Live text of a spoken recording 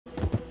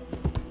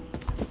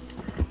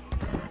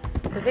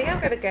I think I'm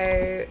gonna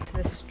go to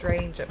the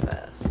stranger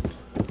first.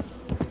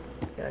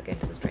 I feel like going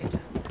to the stranger.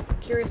 I'm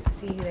curious to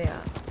see who they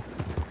are.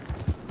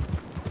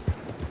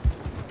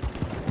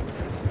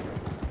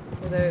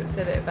 Although it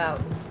said it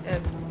about I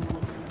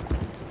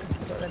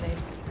forgot their name.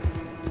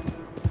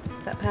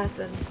 That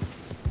person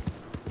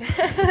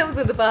that was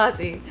at the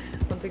party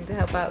wanting to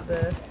help out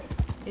the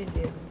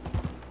Indians.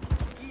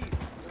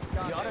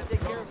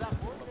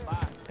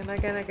 Am I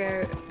gonna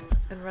go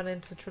and run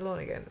into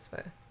Trelawny going this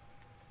way?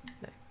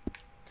 No.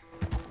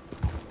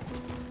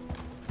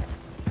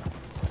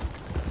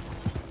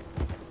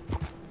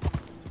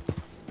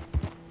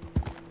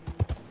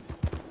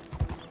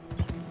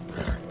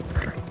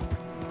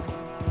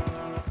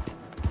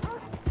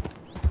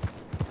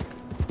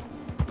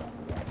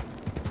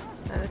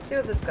 Let's see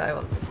what this guy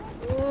wants.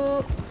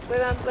 Ooh, slow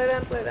down, slow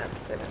down, slow down,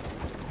 slow down.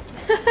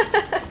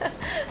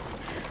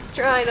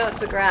 Try not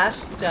to crash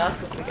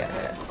just as we get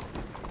here.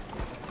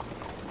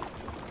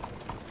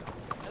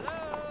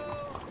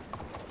 Hello?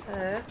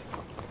 Hello.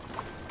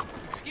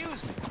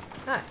 Excuse me.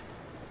 Hi.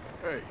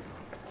 Hey,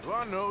 do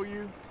I know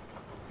you?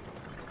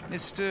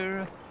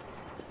 Mr.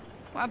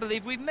 I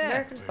believe we've met.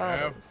 American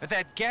Fathers. At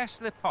that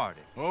ghastly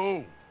party.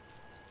 Oh,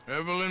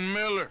 Evelyn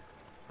Miller.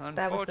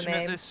 That was the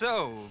name. Unfortunately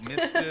so,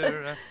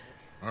 Mr.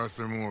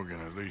 Arthur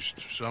Morgan, at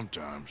least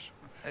sometimes.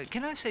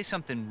 Can I say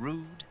something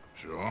rude?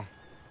 Sure.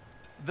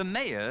 The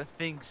mayor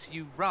thinks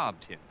you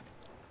robbed him.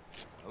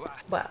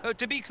 Well,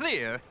 To be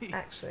clear,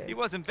 actually. he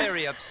wasn't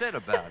very upset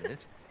about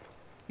it.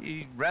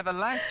 He rather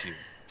liked you.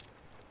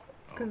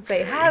 Can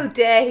say, how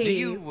dare he? Do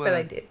you, But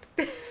I did.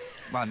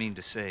 Well, I mean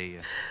to say,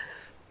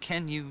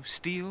 can you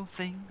steal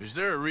things? Is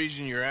there a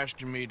reason you're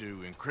asking me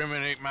to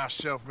incriminate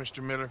myself,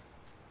 Mr. Miller?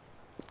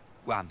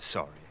 Well, I'm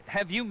sorry.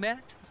 Have you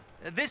met?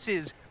 This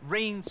is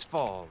Rains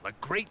Fall, a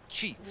great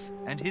chief,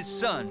 and his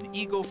son,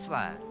 Eagle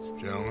Flies.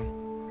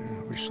 Gentlemen?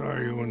 Yeah, we saw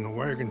you in the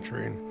wagon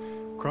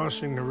train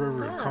crossing the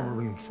river at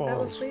Cumberland That was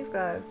Falls. these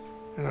guys.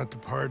 And at the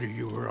party,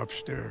 you were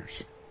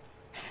upstairs.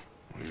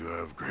 You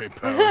have great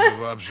powers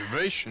of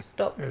observation.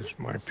 Stop. As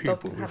my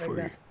Stop people, if having we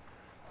that.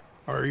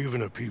 are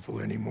even a people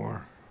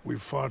anymore.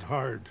 We've fought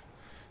hard.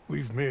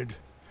 We've made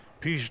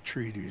peace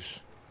treaties.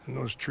 And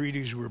those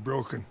treaties were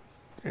broken.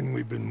 And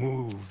we've been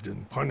moved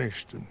and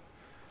punished and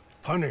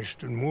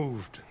punished and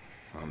moved.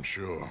 I'm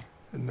sure.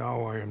 And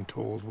now I am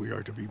told we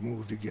are to be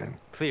moved again.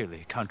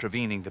 Clearly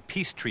contravening the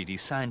peace treaty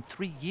signed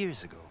 3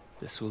 years ago.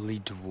 This will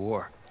lead to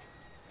war.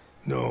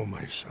 No,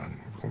 my son,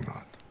 it will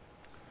not.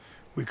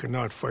 We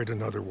cannot fight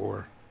another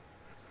war.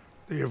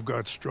 They have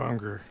got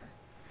stronger,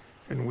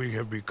 and we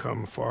have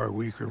become far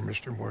weaker,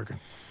 Mr. Morgan.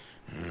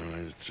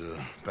 Well, it's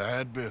a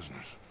bad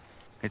business.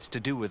 It's to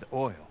do with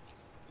oil.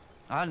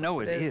 I know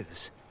Yes, it it is.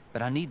 is,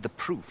 but I need the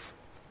proof.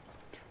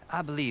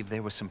 I believe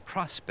there were some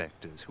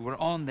prospectors who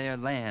were on their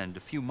land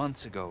a few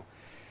months ago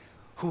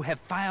who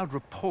have filed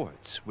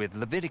reports with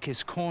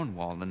Leviticus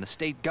Cornwall and the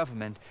state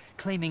government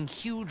claiming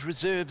huge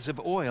reserves of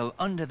oil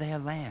under their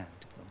land.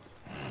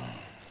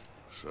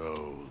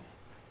 So,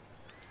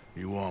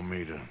 you want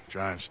me to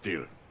try and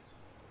steal it?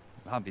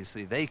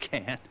 Obviously they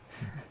can't.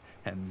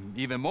 And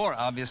even more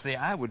obviously,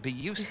 I would be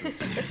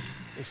useless.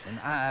 Listen,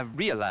 I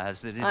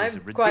realize that it is a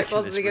I'm quite ridiculous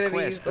possibly gonna be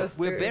request, but useless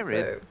we're too, very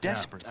so-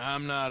 desperate.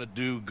 I'm not a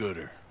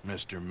do-gooder,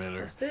 Mr.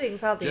 Miller.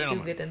 Stealing's hardly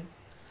Gentlemen. do good in.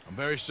 I'm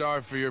very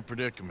sorry for your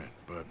predicament,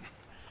 but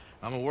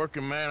I'm a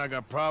working man. I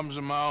got problems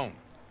of my own.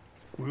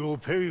 We will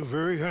pay you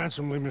very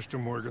handsomely, Mr.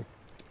 Morgan.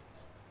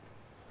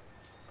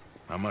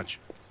 How much?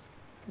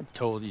 I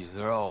told you,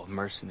 they're all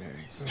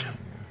mercenaries.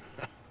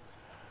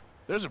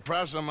 There's a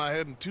price on my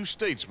head in 2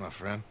 states, my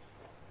friend.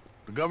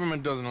 The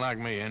government doesn't like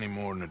me any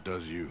more than it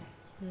does you.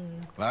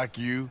 Like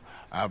you,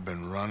 I've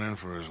been running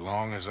for as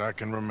long as I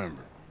can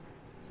remember.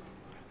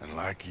 And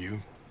like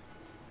you,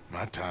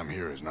 my time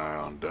here is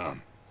nigh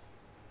undone.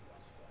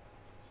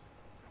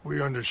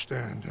 We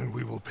understand, and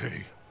we will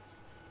pay.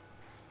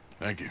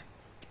 Thank you.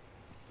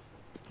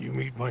 You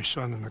meet my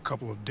son in a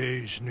couple of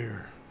days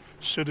near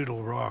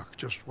Citadel Rock,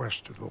 just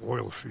west of the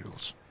oil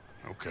fields.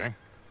 Okay.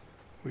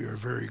 We are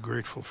very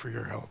grateful for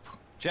your help.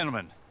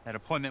 Gentlemen, that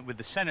appointment with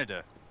the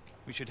senator.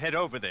 We should head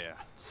over there.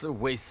 It's a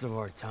waste of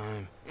our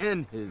time.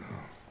 And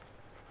his...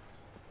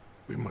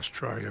 We must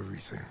try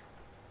everything.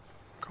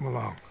 Come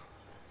along.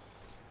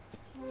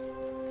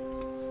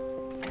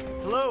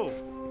 Hello,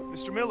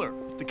 Mr. Miller.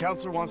 The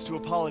counselor wants to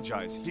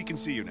apologize. He can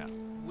see you now.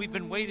 We've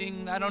been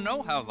waiting I don't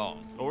know how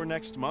long. Or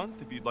next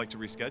month, if you'd like to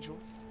reschedule.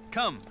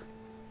 Come.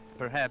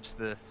 Perhaps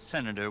the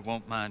senator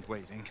won't mind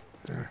waiting.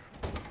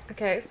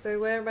 Okay, so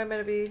where am I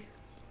meant to be?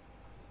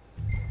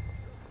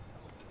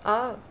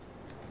 Oh.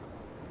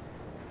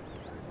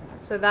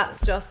 So that's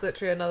just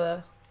literally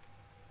another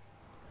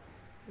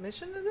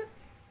mission, is it?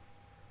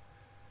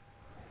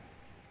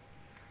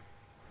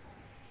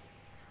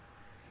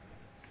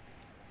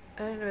 I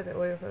don't know where the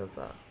oil fields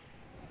are.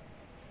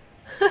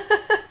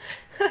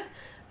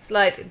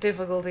 Slight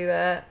difficulty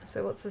there.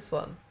 So what's this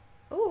one?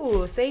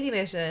 Ooh, Sadie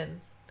mission.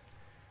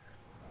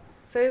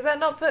 So is that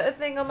not put a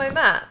thing on my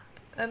map?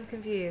 I'm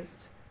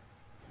confused.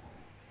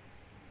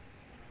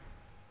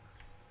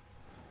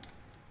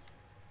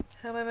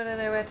 How am I gonna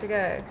know where to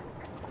go?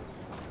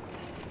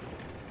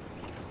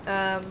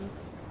 I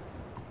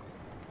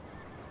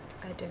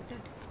don't know.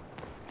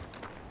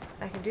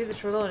 I can do the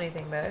Trelawny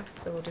thing though,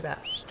 so we'll do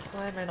that.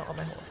 Why am I not on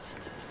my horse?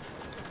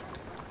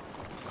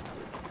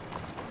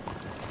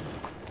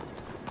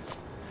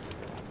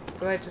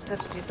 Do I just have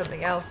to do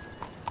something else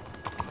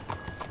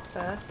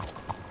first?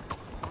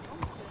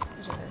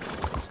 I don't know.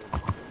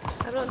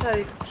 I'm not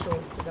entirely sure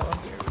with that one.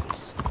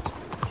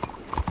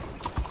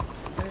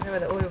 I don't know where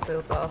the oil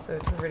fields are, so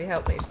it doesn't really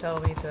help me to tell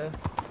me to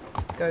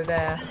go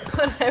there.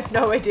 I have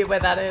no idea where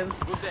that is.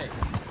 Good day.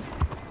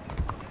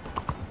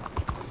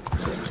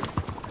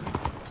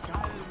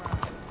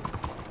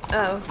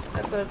 Oh,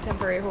 I've got a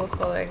temporary horse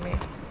following me.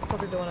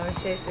 Probably the one I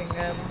was chasing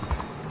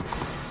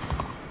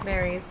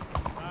Mary's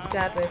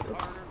dad with.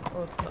 Oops.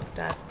 Or not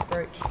dad,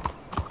 brooch.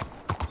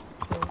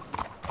 Cool.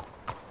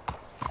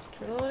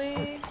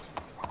 Trelawny.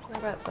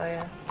 Whereabouts are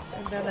you?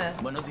 I'm down there.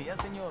 Buenos días,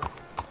 señor.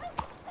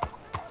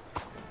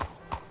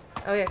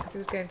 Oh yeah, because he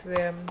was going to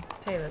the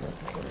tailor's,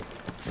 wasn't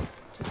he?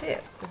 Just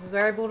here. This is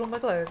where I bought all my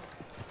clothes.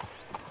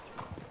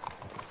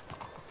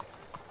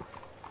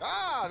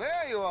 Ah,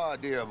 there you are,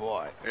 dear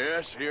boy.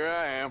 Yes, here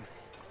I am.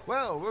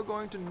 Well, we're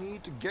going to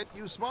need to get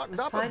you smartened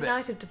up a Fine bit.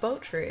 night of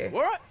debauchery.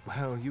 What?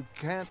 Well, you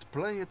can't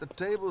play at the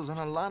tables on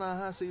a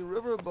Lanahasi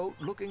riverboat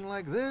looking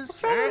like this.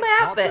 What's wrong with my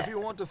Not outfit? if you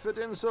want to fit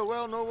in so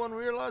well no one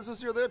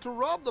realizes you're there to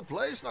rob the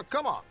place. Now,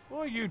 come on. What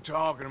are you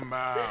talking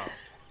about?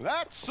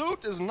 That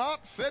suit is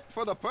not fit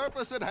for the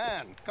purpose at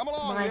hand. Come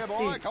along, My dear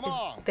boy, suit come is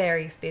on.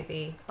 very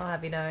spiffy, I'll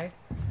have you know.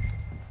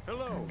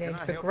 Hello, I'm going to can I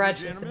help begrudge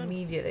you, this gentlemen?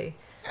 immediately.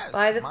 Yes,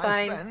 Buy the my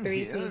fine friend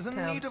here three-piece is in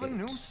town need of a suit.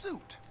 new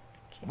suit.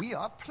 We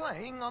are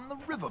playing on the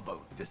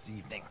riverboat this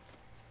evening.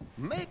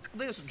 Make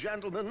this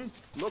gentleman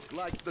look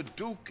like the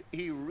Duke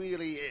he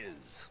really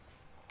is.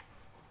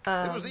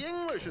 It was the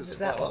English's is it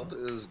that fault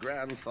his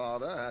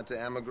grandfather had to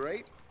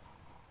emigrate.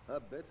 A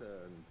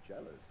bitter and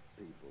jealous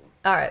people.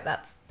 Alright,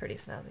 that's pretty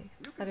snazzy.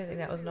 I don't think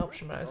that was an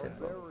option when I was in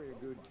for. Very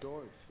good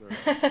choice,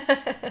 sir.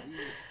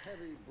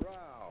 Heavy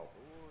brow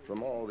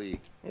from all the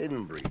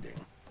inbreeding.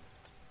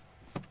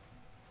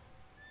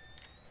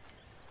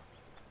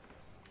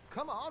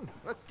 Come on,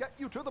 let's get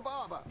you to the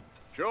barber.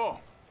 Sure.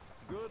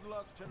 Good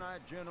luck tonight,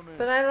 gentlemen.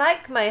 But I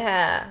like my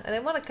hair. I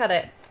don't want to cut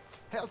it.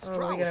 Herr we Strauss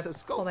gonna has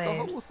scoped the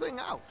pomade? whole thing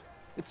out.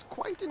 It's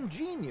quite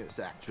ingenious,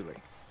 actually.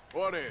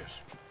 What is?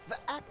 The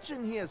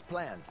action he has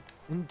planned.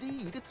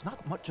 Indeed, it's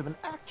not much of an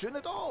action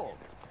at all.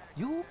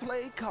 You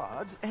play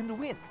cards and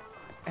win.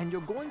 And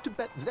you're going to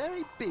bet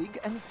very big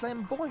and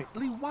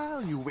flamboyantly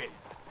while you win.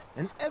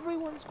 And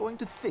everyone's going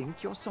to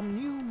think you're some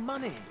new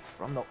money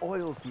from the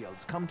oil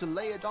fields come to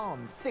lay it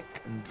on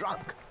thick and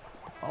drunk.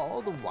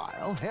 All the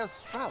while, Herr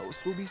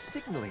Strauss will be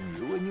signaling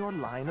you in your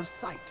line of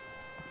sight.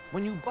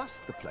 When you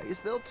bust the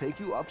place, they'll take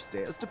you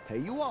upstairs to pay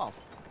you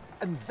off.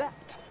 And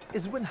that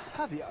is when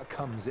Javier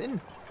comes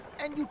in,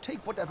 and you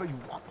take whatever you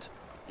want.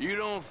 You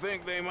don't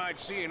think they might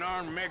see an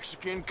armed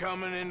Mexican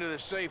coming into the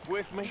safe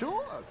with me?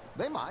 Sure,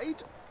 they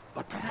might,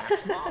 but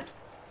perhaps not.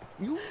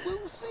 You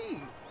will see.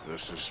 The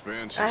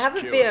suspense I is have a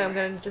killing feeling I'm me.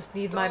 going to just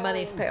need my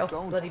money to pay off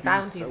Don't bloody be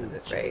bounties so at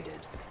this rate. jaded.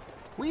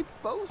 We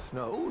both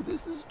know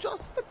this is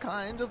just the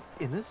kind of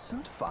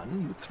innocent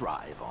fun you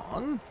thrive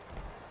on.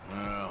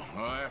 Well,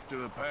 after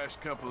the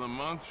past couple of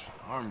months,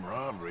 armed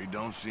robbery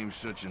don't seem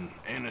such an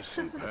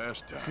innocent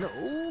pastime.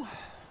 No,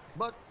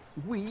 but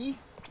we,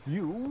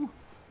 you,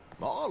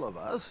 all of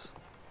us,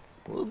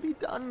 will be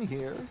done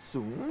here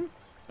soon.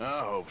 I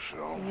hope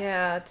so.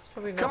 Yeah, it's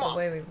probably Come not on. the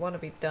way we want to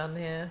be done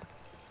here.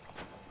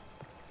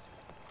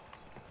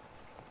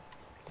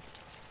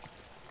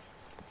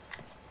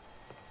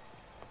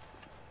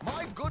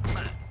 My good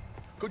man,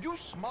 could you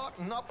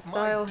smarten up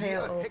Style, my dear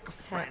hair, or hick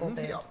hair or friend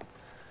beard? here?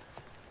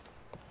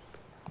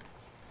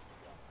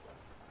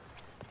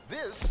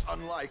 This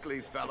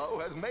unlikely fellow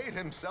has made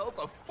himself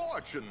a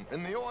fortune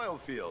in the oil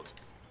fields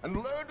and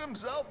learned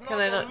himself Can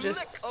not I a not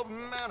just- lick of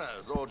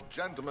manners or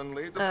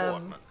gentlemanly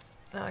deportment.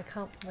 No, I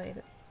can't play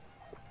it.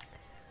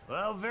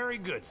 Well, very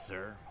good,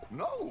 sir.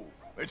 No,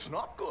 it's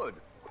not good.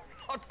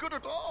 Not good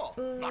at all.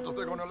 Not if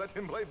they're going to let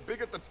him play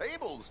big at the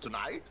tables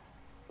tonight.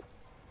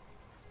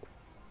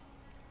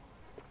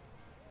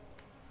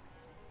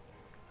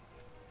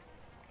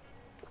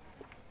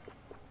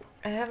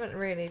 I haven't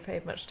really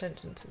paid much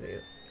attention to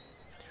these.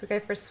 Should we go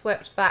for a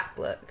swept back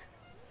look?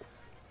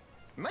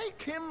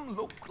 Make him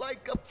look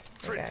like a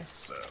prince,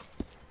 sir.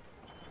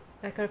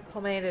 I could have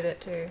pomaded it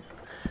too.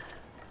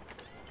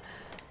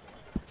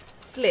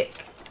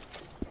 Slick.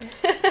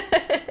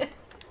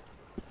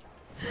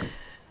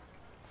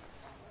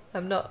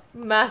 I'm not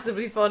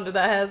massively fond of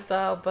that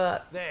hairstyle,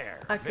 but There.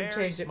 I can very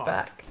change it smart.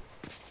 back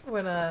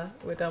when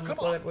we're done with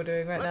Come on, what we're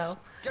doing right let's now.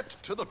 get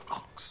to the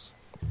docks.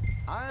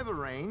 I've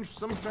arranged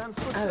some Oh,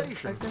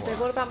 transportation I was going for to say,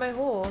 what us. about my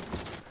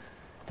horse?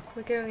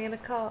 We're going in a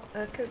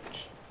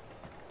coach.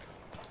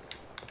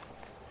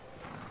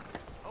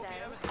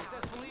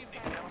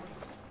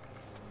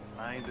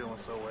 I ain't doing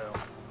so well.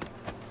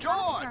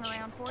 George,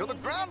 to the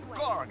Grand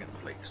Corrigan,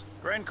 please.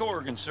 Grand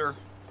Corrigan, sir.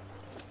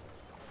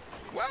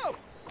 Well,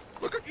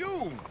 look at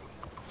you.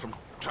 from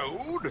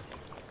Toad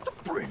to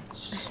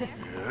Prince.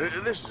 Yeah,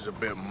 this is a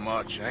bit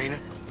much, ain't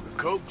it? The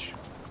coach?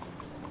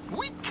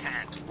 We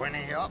can't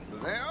whinny up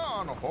there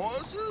on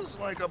horses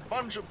like a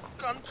bunch of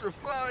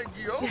countrified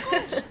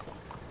yokels.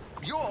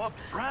 You're a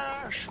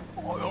brash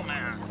oil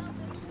man.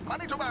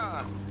 Money to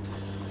burn.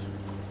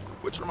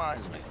 Which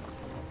reminds me,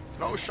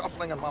 no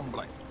shuffling and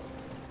mumbling.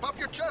 Puff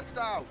your chest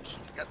out.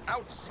 Get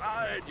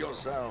outside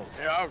yourself.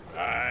 Yeah, all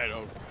right,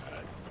 all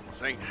right.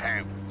 This ain't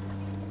Hamlet.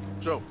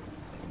 So,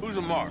 who's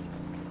a mark?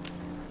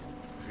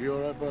 Is he all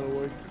right, by the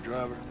way, the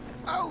driver?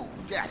 Oh,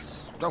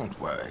 yes. Don't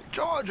worry.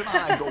 George and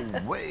I go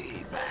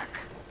way back.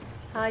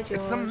 Hi, George.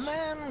 It's a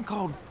man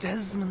called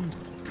Desmond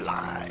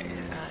Blythe.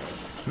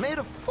 Made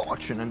a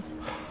fortune in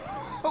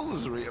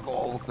hosiery of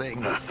all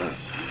things.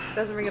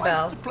 Doesn't ring a Likes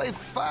bell. to play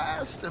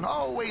fast and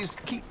always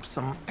keep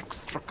some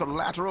extra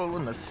collateral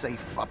in the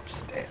safe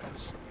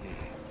upstairs.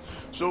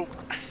 So,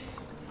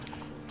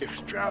 if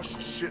Strauss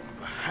is sitting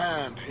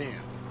behind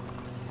him,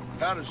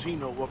 how does he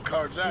know what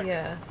cards I got?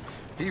 Yeah.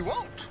 He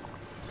won't.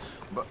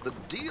 But the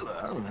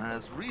dealer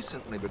has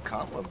recently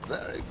become a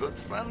very good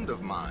friend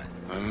of mine.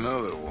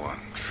 Another one.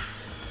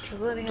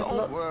 Trelawny has Don't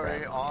lots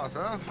worry, of friends.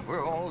 Arthur.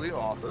 We're all the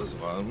authors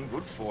of our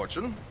good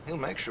fortune. He'll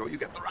make sure you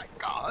get the right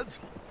cards.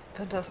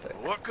 Fantastic.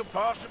 What could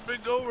possibly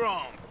go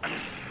wrong?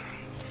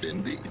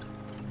 Indeed.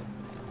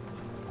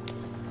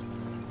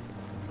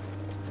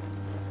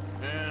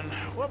 And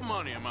what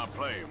money am I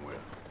playing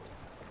with?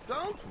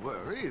 Don't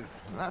worry.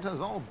 That has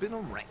all been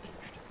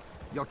arranged.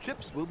 Your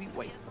chips will be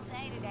waiting.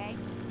 Day today.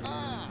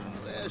 Ah,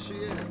 there she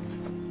is.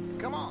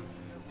 Come on.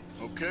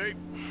 Okay.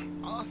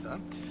 Arthur,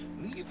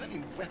 leave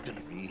any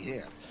weaponry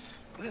here.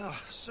 They'll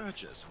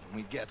search us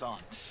when we get on.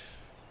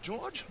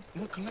 George,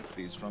 we'll collect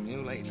these from you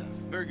later.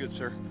 Very good,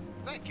 sir.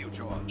 Thank you,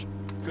 George.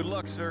 Good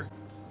luck, sir.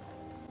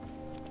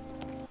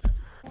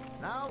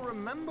 Now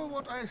remember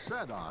what I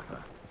said,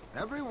 Arthur.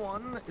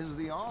 Everyone is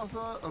the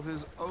author of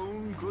his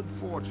own good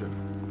fortune.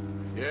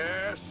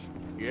 Yes,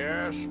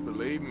 yes,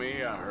 believe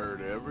me, I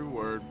heard every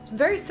word. Some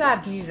very sad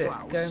Watch music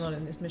Strauss, going on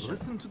in this mission.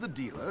 Listen to the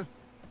dealer,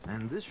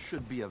 and this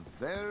should be a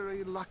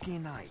very lucky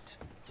night.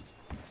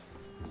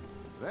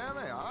 There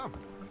they are.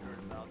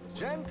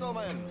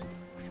 Gentlemen,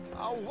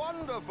 how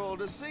wonderful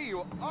to see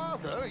you.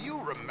 Arthur, you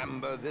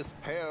remember this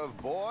pair of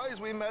boys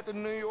we met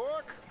in New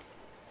York?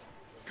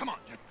 Come on.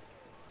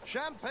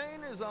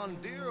 Champagne is on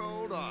dear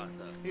old Arthur.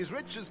 He's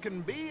rich as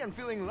can be and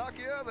feeling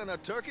luckier than a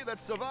turkey that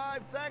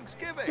survived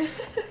Thanksgiving.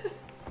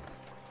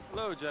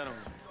 Hello,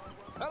 gentlemen.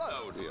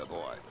 Hello, dear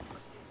boy.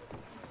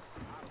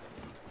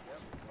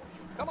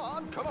 Come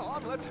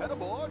on, let's head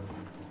aboard.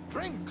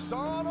 Drinks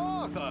on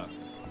Arthur.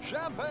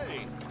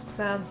 Champagne.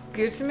 Sounds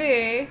good to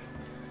me.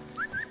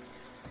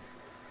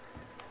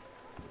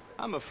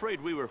 I'm afraid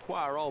we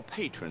require all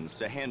patrons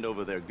to hand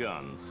over their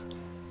guns.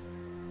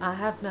 I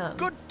have none.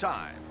 Good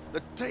time.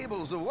 The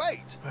tables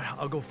await.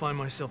 I'll go find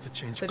myself a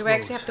change So of do clothes. we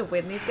actually have to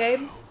win these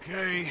games?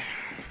 Okay.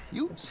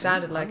 You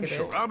Sounded like it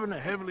unsure. did. Robbing a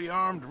heavily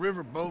armed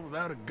riverboat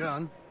without a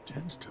gun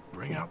tends to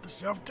bring out the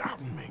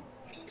self-doubt in me.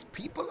 These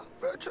people are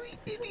virtually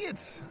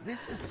idiots.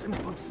 This is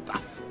simple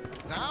stuff.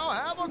 Now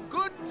have a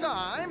good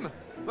time,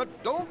 but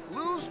don't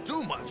lose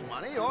too much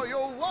money or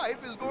your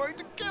wife is going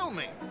to kill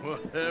me.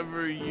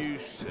 Whatever you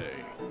say.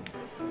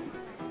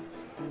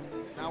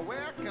 Now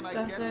where can I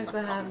Strauss get knows a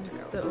the hands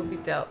cocktail? that will be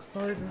dealt.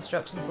 Follows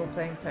instructions while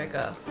playing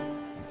poker.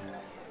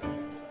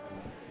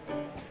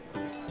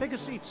 Take a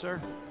seat,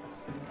 sir.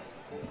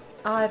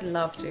 I'd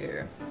love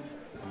to.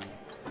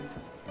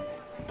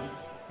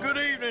 Good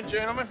evening,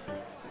 gentlemen.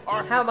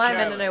 Arthur How am I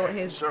meant to know Callaghan.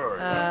 what his, Sorry,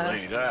 I'm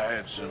late. I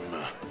had some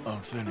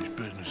unfinished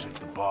business at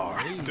the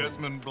bar.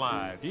 Desmond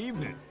Blythe.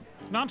 Evening.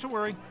 Not to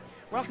worry.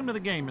 Welcome to the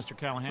game, Mr.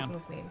 Callahan.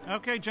 Signals mean.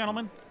 Okay,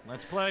 gentlemen,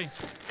 let's play.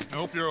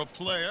 Hope you're a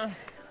player.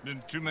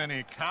 Been too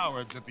many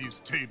cowards at these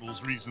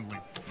tables recently.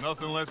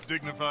 Nothing less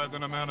dignified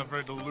than a man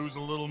afraid to lose a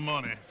little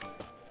money.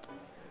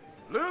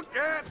 Look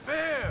at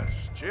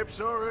this.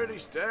 Chips already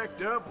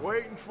stacked up,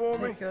 waiting for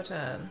me. Take your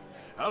turn.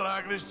 I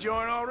like this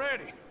joint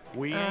already.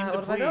 We aim aim to to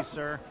what have I got? please,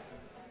 sir.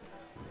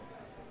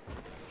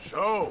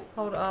 So,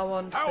 Hold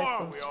R1 to How focus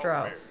are on we all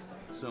Strauss.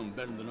 Some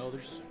better than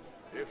others.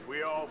 if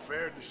we all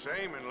fared the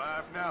same in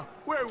life now,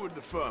 where would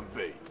the fun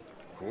be?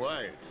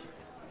 Quiet.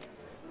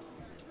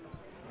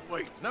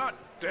 Wait, not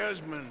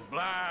Desmond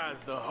Blythe,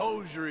 the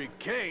hosiery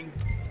king.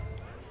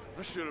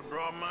 I should have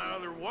brought my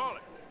other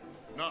wallet.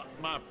 Not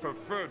my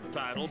preferred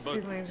title, His but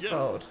siblings yes,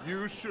 fold.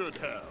 you should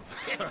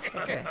have.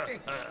 Okay.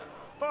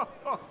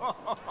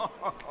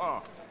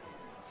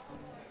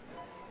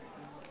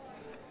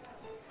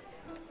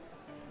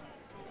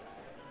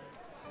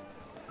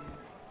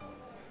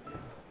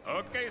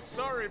 Okay,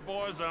 sorry,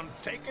 boys, I'm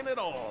taking it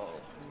all.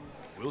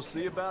 We'll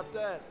see about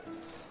that.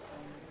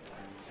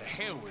 To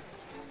hell with it.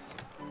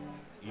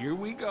 Here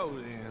we go,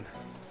 then.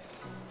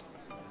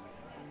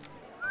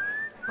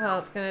 Well,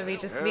 it's going to be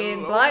just me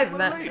and Hello, Blythe in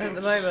that, ladies. at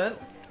the moment.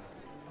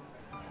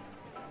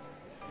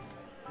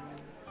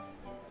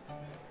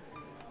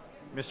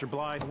 Mr.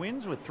 Blythe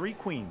wins with 3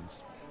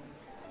 queens.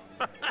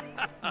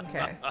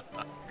 Okay.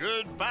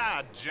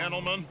 Goodbye,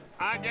 gentlemen.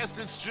 I guess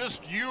it's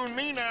just you and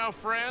me now,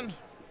 friend.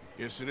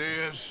 Yes, it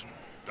is.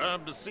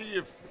 Time to see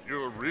if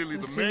you're really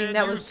I'm the assuming man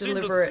that you was seem to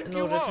deliberate think in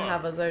you order to are.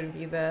 have us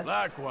overview there.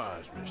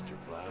 Likewise, Mr.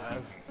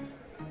 Blythe.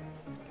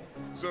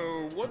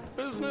 So, what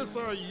business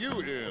are you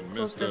in,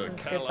 course Mr.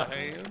 Desmond's good bust.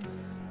 Callahan?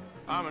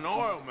 I'm an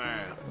oil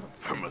man,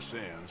 for my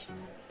sins.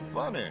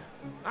 Funny.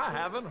 I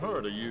haven't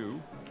heard of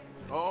you.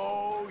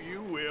 Oh,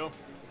 you will.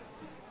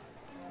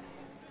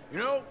 You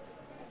know,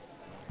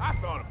 I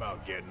thought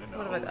about getting an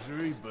What have I got?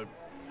 hosiery, but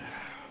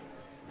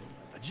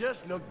I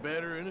just look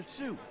better in a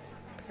suit.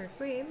 Per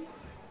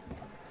Queens.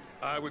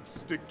 I would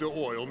stick to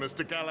oil,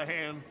 Mr.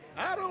 Callahan.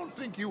 I don't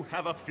think you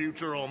have a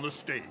future on the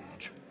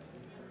stage.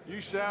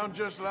 You sound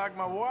just like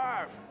my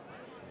wife.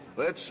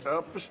 Let's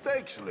up the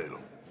stakes a little.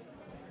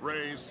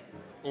 Raise,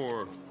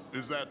 or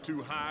is that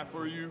too high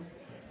for you?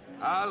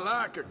 I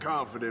like a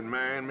confident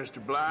man,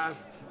 Mr. Blythe.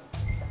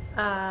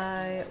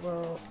 I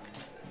will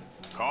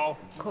Call?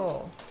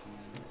 call.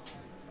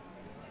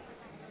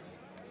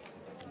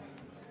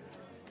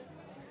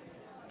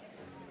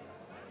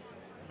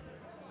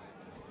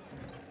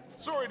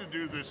 Sorry to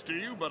do this to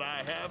you, but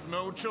I have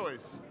no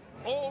choice.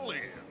 All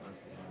in.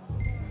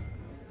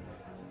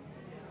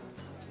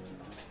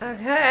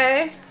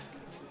 Okay.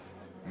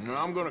 No,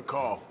 I'm gonna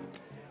call.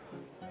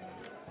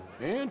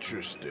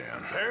 Interesting.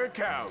 Pair of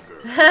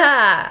cowgirls.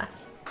 Ha!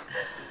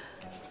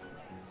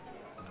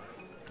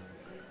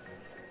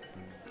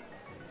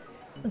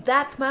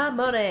 That's my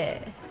money.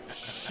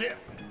 Shit.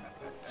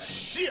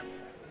 Shit.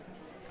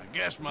 I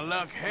guess my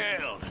luck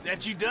held. Is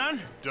that you done?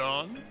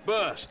 Done?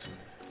 Bust.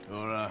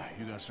 Or,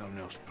 you got something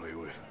else to play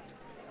with?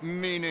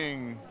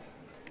 Meaning...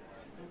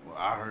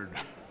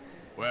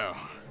 Well,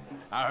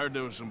 I heard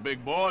there was some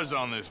big boys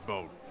on this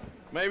boat.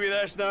 Maybe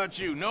that's not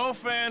you. No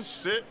offense.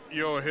 Sit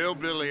your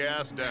hillbilly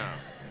ass down.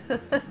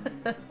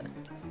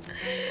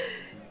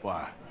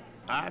 Why?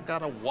 I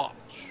got a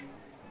watch.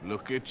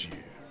 Look at you.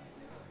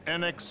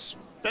 An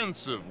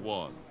expensive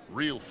one.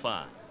 Real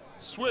fine.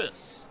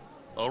 Swiss.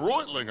 A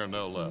Reutlinger,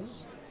 no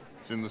less.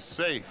 It's in the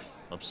safe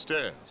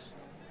upstairs.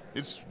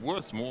 It's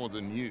worth more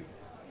than you.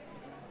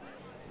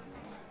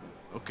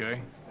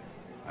 Okay.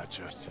 I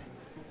trust you.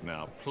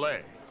 Now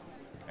play.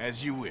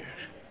 As you wish.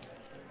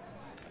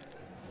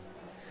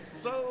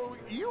 So,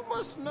 you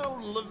must know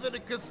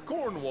Leviticus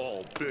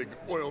Cornwall, big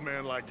oil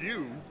man like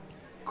you.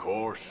 Of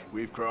course,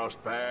 we've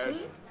crossed paths.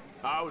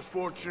 I was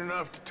fortunate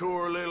enough to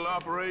tour a little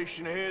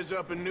operation of his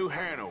up in New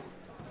Hanover.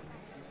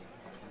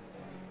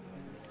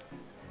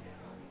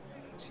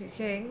 Two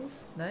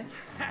kings.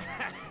 Nice.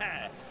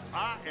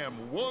 I am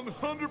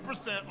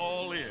 100%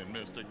 all in,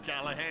 Mr.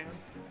 Callahan.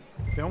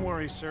 Don't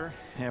worry, sir.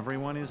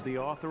 Everyone is the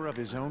author of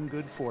his own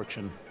good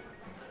fortune.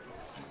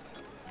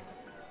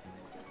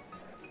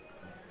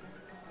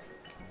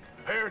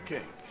 Pair of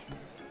kings.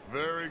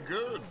 Very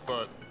good,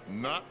 but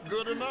not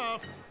good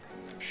enough.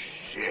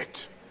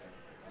 Shit.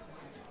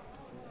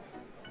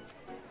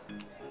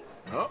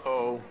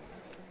 Uh-oh.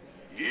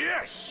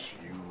 Yes,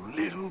 you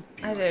little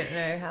beauty. I don't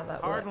know how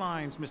that Hard works.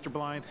 lines, Mr.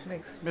 Blythe.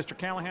 Makes- Mr.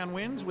 Callahan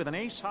wins with an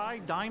ace-high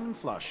diamond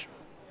flush.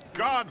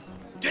 God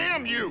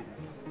damn you!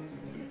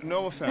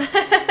 No offense.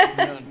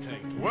 None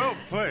taken. Well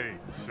played,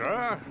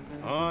 sir.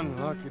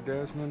 Unlucky,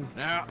 Desmond.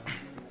 Now,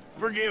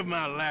 forgive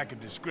my lack of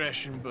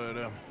discretion,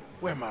 but,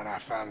 where might I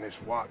find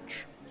this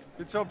watch?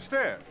 It's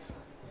upstairs.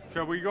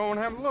 Shall we go and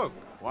have a look?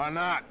 Why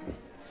not?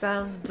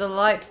 Sounds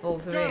delightful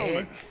to me.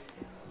 Gentlemen,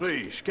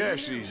 please,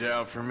 cash these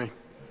out for me.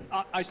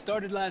 I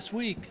started last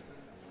week.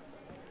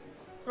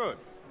 Good.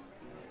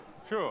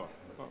 Sure.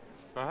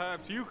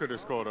 Perhaps you could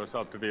escort us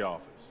up to the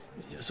office.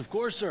 Yes, of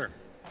course, sir.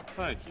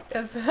 Thank you.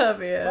 That's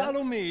Fabio.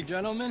 Follow me,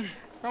 gentlemen.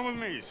 Come with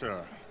me,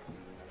 sir.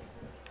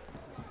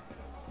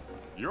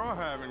 You're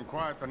having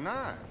quite the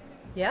night.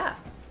 Yeah.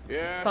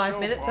 Yeah, 5 so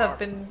minutes far. I've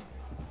been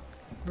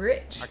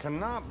rich. I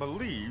cannot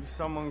believe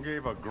someone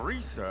gave a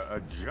greaser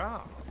a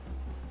job.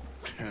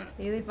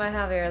 You leave my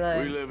Javier We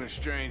alone. live in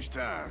strange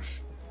times.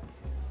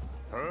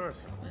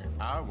 Personally,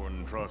 I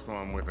wouldn't trust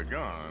one with a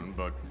gun,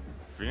 but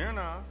fear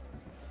not.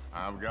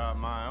 I've got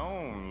my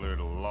own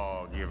little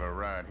lawgiver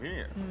right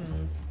here.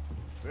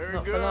 Very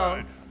Not for good.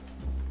 long.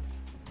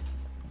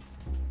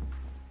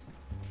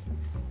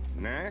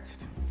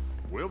 Next,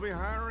 we'll be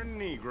hiring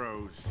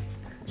Negroes.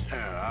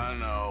 Yeah,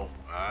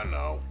 I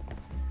know.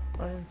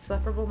 What an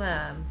insufferable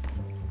man.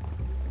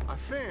 I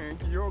think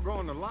you're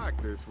going to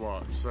like this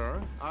watch,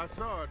 sir. I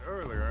saw it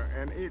earlier,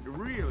 and it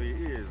really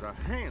is a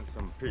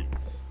handsome piece.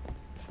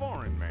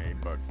 Foreign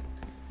made, but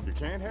you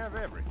can't have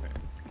everything.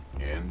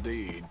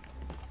 Indeed.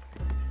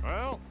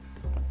 Well,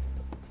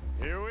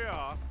 here we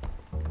are.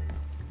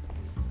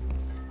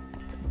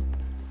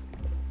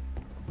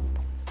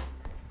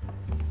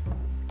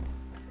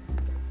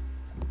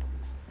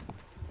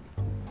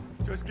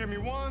 Just give me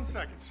 1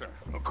 second, sir.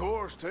 Of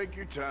course, take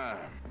your time.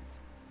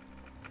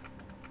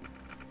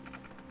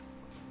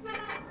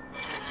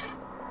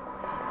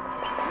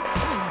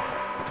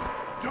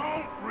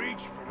 Don't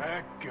reach for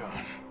that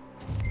gun.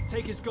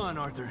 Take his gun,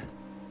 Arthur.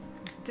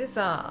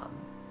 Disarm.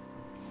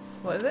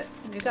 What is it?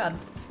 New gun.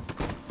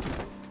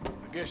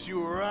 I guess you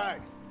were right.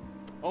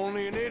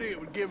 Only an idiot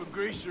would give a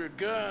greaser a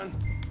gun.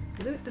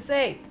 Loot the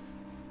safe.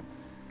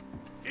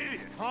 Idiot,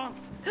 huh?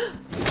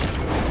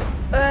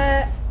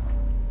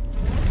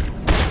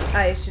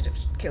 I should have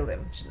killed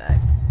him, shouldn't I?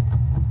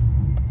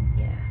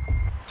 Yeah.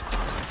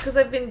 Because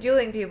I've been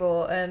dueling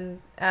people and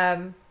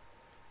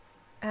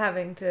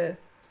having to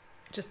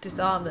just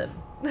disarm them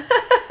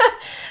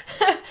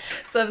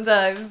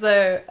sometimes.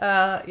 So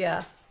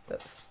yeah,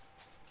 oops.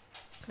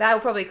 That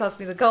will probably cost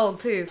me the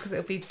gold too, because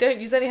it'll be don't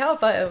use any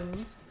health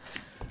items.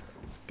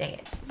 Dang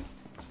it.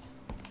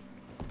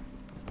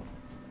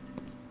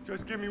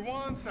 Just give me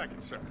 1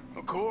 second, sir.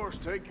 Of course,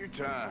 take your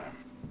time.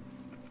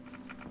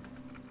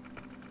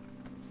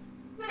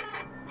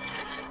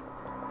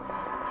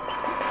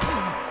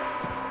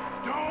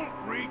 Don't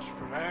reach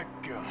for that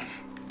gun.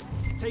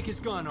 Take his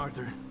gun,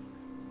 Arthur.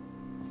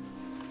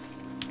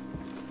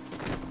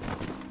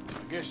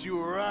 I guess you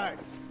were right.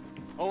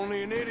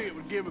 Only an idiot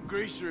would give a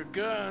greaser a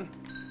gun.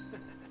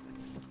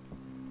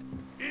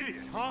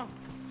 Idiot, huh?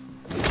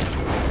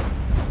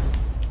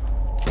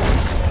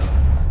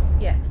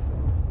 Yes.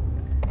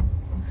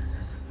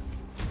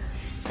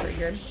 It's pretty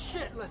good.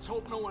 Shit, let's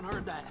hope no one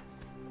heard that.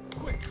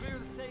 Quick, clear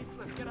the safe.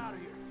 Let's get out of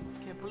here.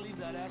 Can't believe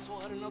that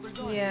asshole had another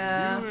gun.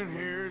 Yeah. You in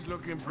here is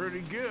looking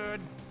pretty good.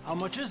 How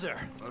much is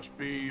there? Must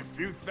be a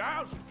few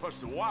thousand plus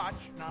the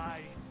watch.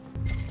 Nice.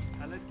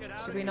 Now let's get out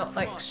Should of we here. not,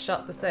 like, Come on.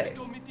 shut the safe? Let's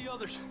go meet the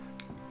others.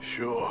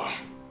 Sure.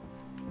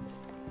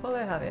 Follow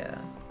Javier.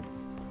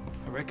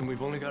 I reckon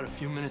we've only got a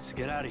few minutes to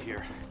get out of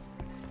here.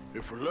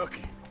 If we're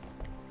lucky.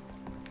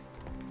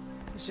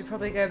 We should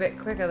probably go a bit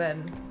quicker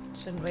then,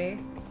 shouldn't we?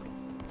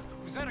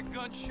 Was that a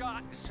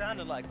gunshot? It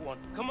sounded like one.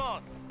 Come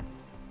on.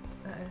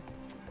 Uh-oh.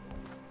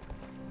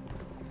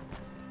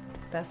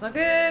 That's not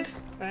good.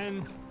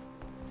 And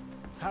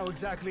how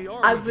exactly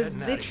are I we was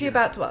getting out of literally here?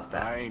 about to ask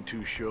that. I ain't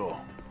too sure.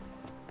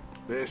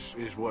 This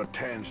is what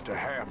tends to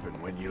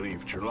happen when you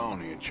leave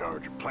Trelawny in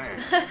charge of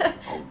planning.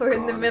 Oh, We're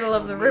in the God, middle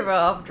it's of the no river need.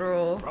 after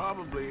all.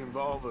 Probably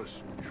involve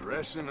us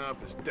dressing up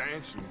as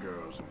dancing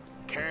girls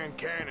and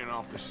cannon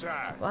off the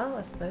side. Well,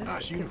 I suppose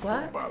Nice it could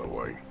uniform, work. by the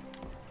way.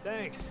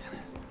 Thanks.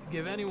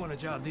 Give anyone a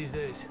job these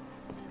days.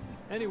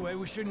 Anyway,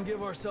 we shouldn't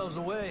give ourselves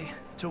away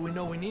till we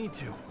know we need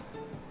to.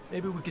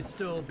 Maybe we could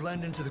still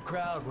blend into the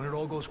crowd when it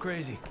all goes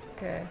crazy.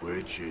 Okay.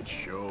 Which it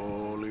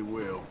surely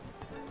will.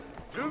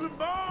 To the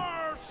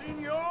bar,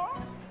 senor!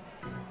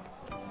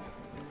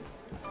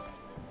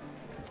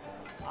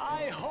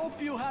 I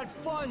hope you had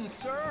fun,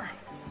 sir.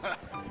 At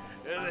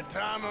the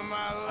time of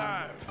my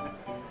life.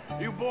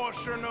 You boys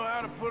sure know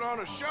how to put on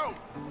a show.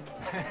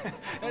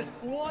 That's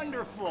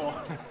wonderful.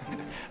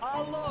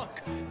 Ah,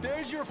 look,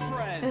 there's your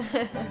friend.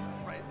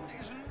 Friend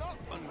is not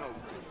a no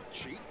good,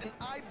 Chief, and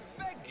I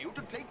beg you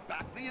to take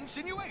back the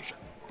insinuation.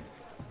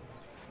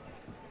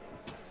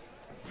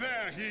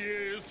 There he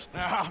is.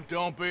 Now,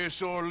 don't be a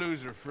sore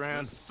loser, friend.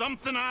 There's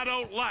something I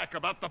don't like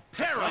about the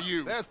pair of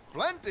you. There's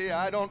plenty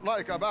I don't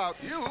like about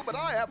you, but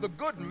I have the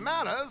good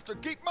manners to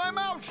keep my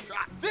mouth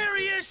shut. There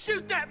he is!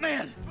 Shoot that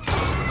man!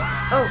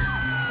 Oh,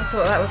 I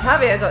thought that was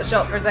Javier got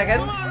shot for a second.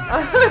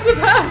 I was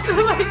about to,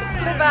 like,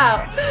 flip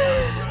out.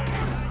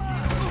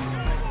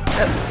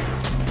 Oops.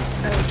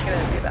 I was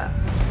gonna do that.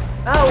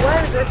 Oh,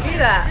 why did I do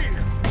that?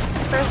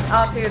 Press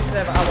R2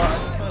 instead of R1.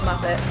 I'm a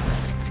muppet.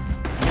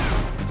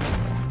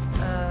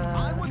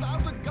 I'm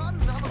without a gun,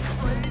 I'm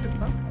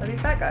afraid. Are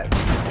these bad guys?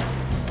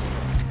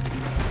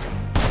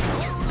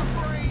 Blow the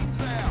brains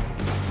out.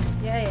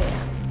 Yeah.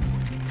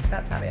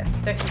 That's Javier.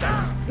 Don't do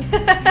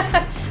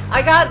that.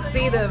 I can't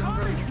see them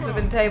from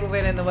flipping table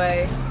being in the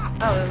way.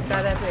 Oh, there's a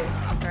guy there too,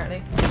 apparently.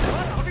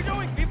 What are we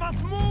doing? We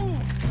must move!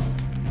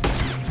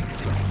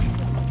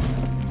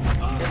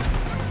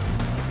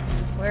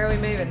 Where are we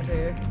moving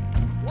to?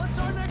 What's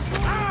our next move?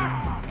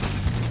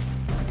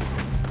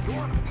 You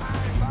want to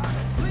pie back?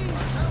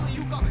 Please tell me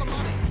you got the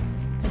money.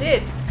 I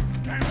did.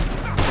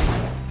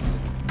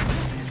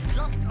 This is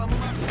just a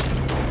matter.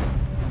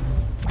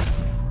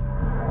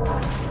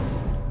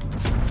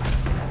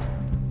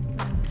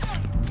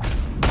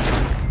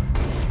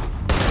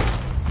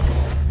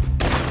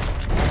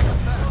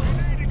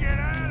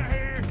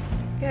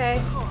 Okay.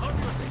 How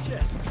do you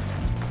suggest?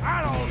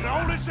 I don't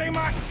know. This ain't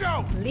my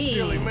show. Leave.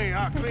 Silly me.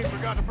 I clean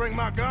forgot to bring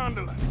my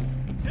gondola.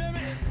 Damn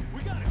it!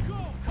 We gotta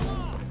go! Come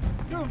on!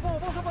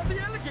 What about the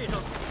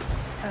alligators?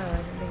 Oh, I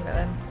didn't think about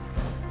them.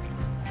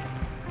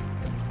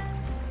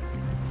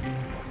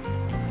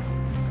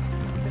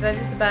 Did I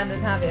just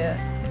abandon Javier? I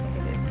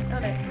think I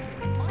did.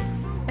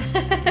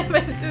 Oh no,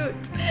 my suit.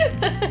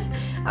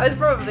 I was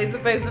probably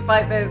supposed to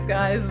fight those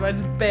guys, but I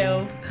just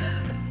bailed.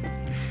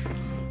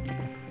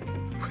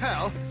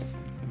 Well,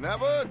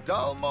 never a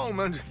dull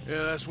moment.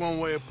 Yeah, that's one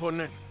way of putting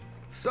it.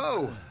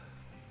 So,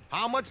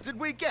 how much did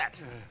we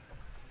get?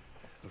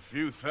 A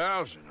few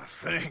thousand, I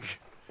think.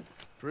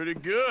 Pretty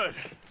good.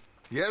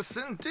 Yes,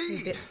 A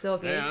indeed. bit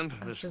soggy. And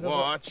this after the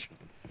watch.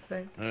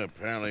 thing.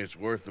 Apparently it's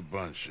worth a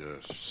bunch.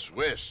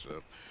 Swiss.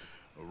 A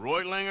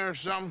Reutlinger or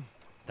something?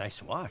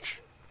 Nice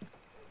watch.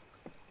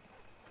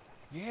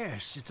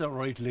 Yes, it's a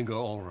Reutlinger,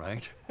 all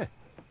right.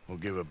 We'll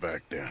give it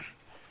back then.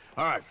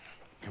 All right.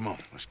 Come on,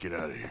 let's get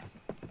out of here.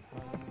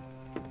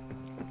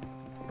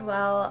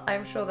 Well,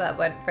 I'm sure that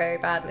went very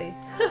badly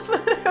for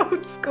the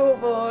old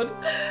scoreboard.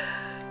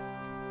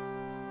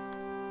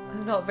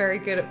 I'm not very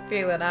good at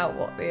feeling out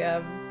what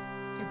the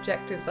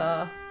objectives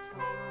are.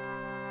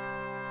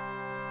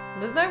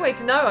 There's no way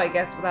to know, I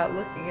guess, without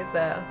looking, is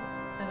there?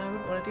 And I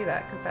wouldn't want to do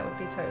that because that would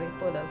be totally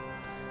spoilers.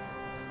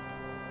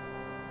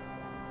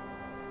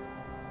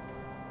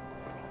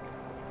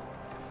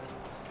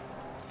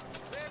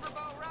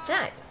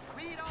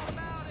 Nice.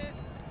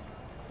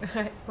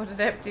 Alright, what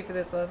did I have to do for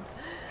this one?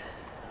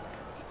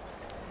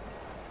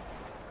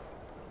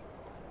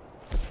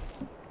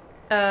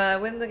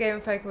 Win the game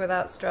of poker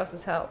without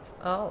Strauss's help.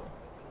 Oh.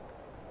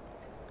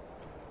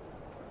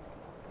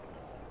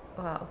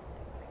 Wow.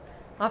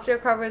 After your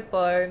cover is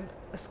blown,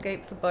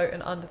 escape the boat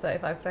in under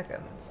 35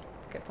 seconds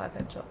to get 5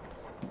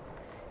 headshots.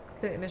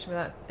 Complete the mission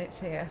without it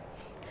here.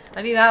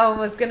 I knew that one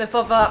was gonna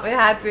pop up. It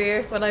had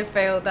to when I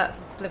failed that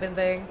flipping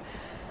thing.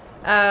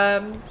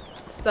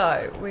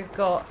 So we've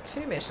got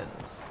 2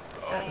 missions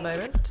at the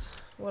moment.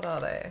 What are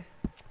they?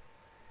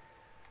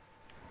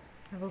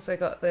 I've also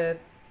got the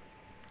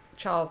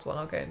child's one.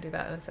 I'll go and do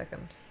that in a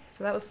second.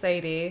 So that was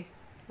Sadie.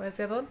 Where's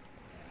the other one?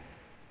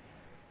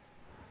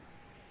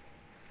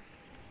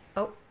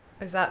 Oh,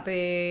 is that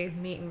the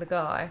meeting the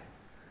guy?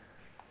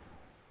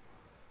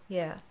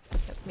 Yeah,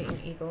 that's meeting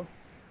Eagle.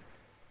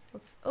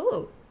 What's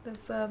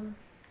there's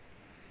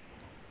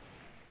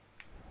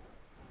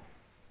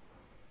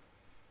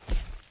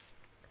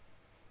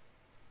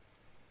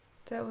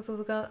Dealt with all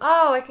the guns.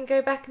 Oh, I can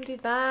go back and do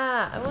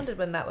that. I wondered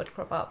when that would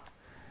crop up.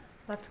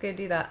 I'll have to go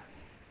do that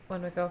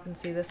when we go up and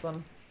see this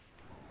one.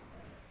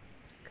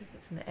 Because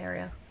it's in the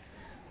area.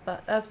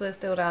 But as we're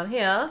still down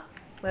here,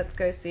 let's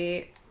go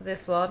see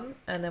this one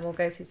and then we'll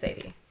go see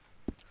Sadie.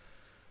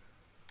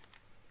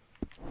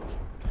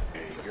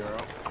 Hey, girl.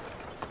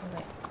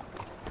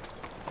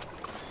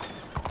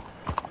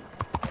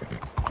 Okay.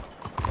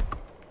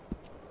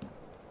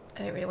 I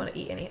don't really want to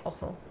eat any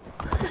offal.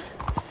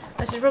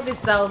 I should probably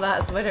sell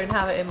that so I don't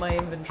have it in my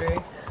inventory.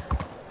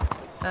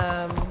 You're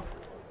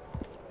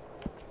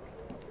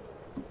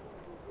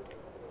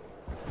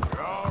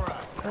all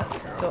right. That's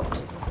the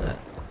doctor's, isn't it?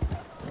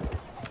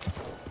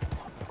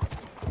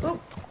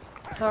 Oh,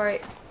 sorry.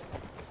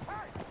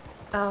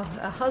 Oh,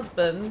 a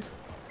husband.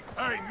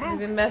 Hey, You've move.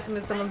 been messing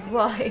with someone's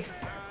wife.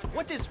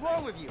 What is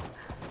wrong with you?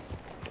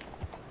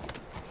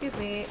 Excuse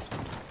me.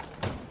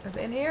 Is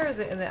it in here or is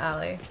it in the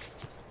alley?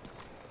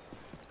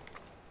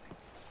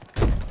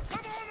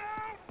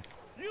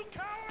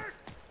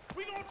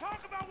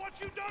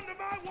 You've done to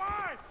my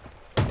wife!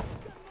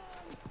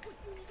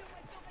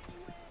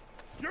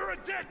 You're a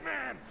dead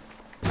man!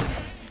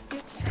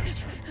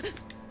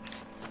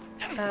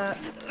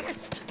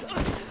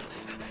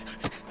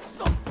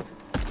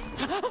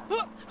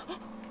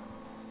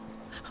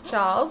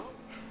 Charles?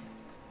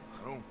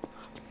 I don't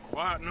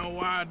quite know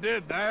why I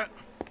did that.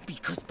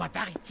 Because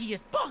barbarity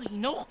is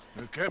boring, no?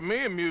 It kept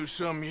me amused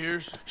some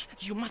years.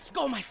 You must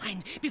go, my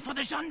friend, before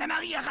the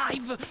gendarmerie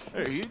arrive.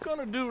 Hey, you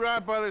gonna do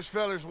right by this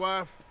feller's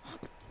wife?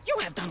 You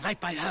have done right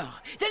by her.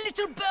 The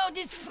little bird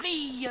is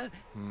free.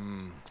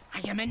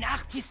 I am an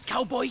artist,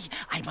 cowboy.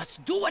 I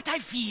must do what I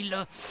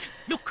feel.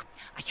 Look,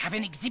 I have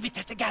an exhibit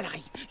at the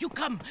gallery. You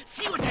come,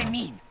 see what I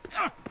mean.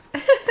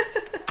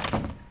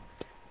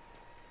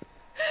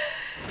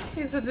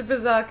 He's such a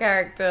bizarre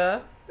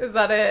character. Is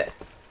that it?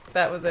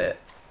 That was it.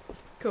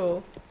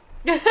 Cool.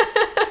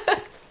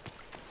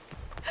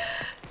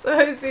 So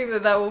I assume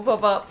that will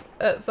pop up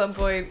at some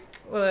point,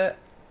 will it?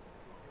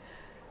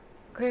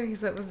 Clearly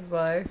he's up with his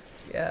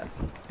wife. Yeah,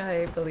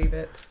 I believe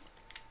it.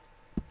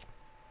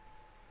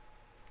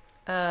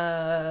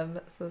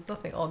 So there's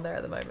nothing on there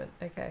at the moment.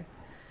 Okay.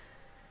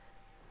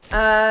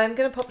 I'm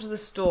gonna pop to the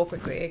store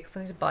quickly because I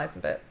need to buy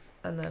some bits,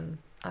 and then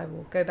I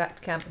will go back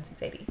to camp and see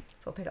Sadie.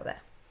 So I'll pick up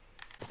there.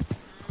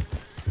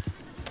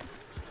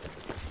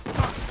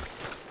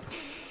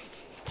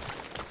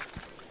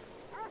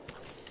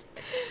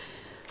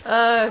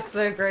 Oh,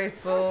 so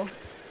graceful.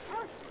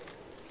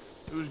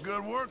 It was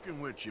good working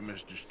with you,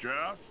 Mr.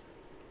 Strauss.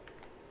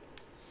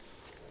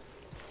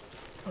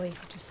 Or you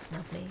could just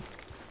snub me.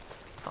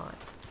 It's fine.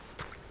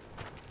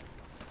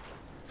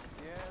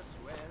 Yes,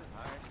 well,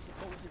 I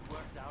suppose it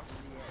worked out in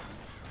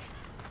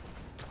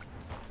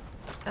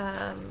the end.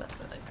 I'm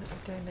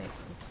gonna donate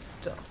some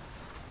stuff.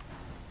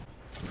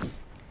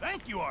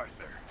 Thank you,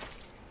 Arthur.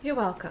 You're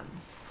welcome.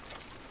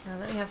 Now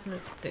let me have some of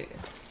this stew.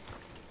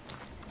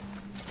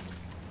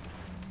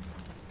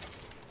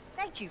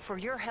 Thank you for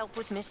your help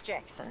with Miss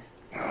Jackson.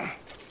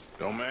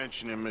 Don't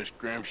mention it, Miss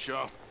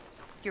Grimshaw.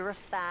 You're a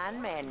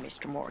fine man,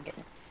 Mr.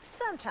 Morgan.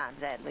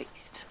 Sometimes, at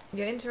least.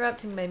 You're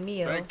interrupting my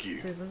meal, Thank you.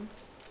 Susan.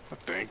 I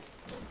think.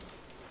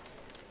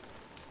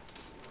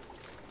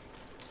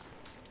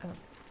 Oh.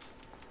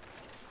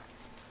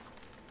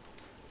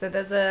 So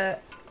there's a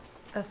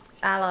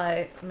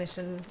ally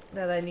mission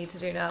that I need to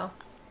do now,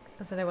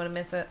 and so I don't want to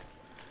miss it.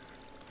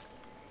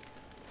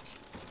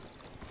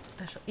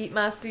 I shall eat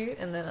my stew,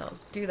 and then I'll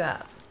do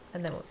that,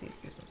 and then we'll see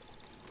Susan.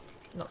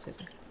 Not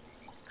Susan.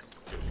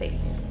 Sadie.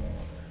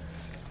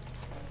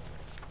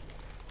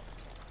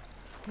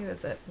 Who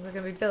is it? Is it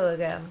going to be Bill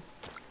again?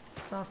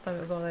 Last time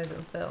it was one of those, it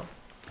was Bill.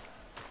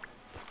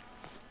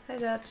 Hi,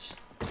 Dutch.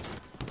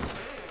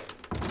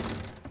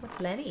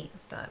 What's Lenny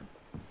this time?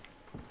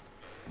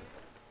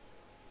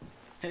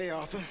 Hey,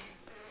 Arthur.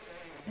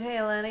 Hey,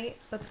 Lenny.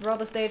 Let's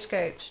rob a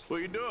stagecoach.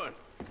 What you doing?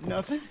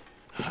 Nothing?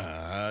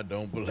 I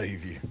don't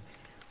believe you.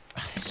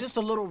 It's just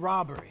a little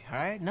robbery, all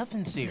right?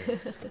 Nothing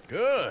serious.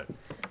 Good.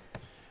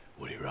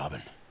 What are you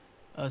robbing?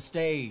 A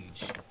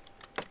stage.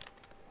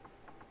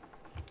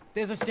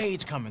 There's a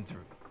stage coming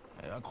through.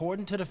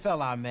 According to the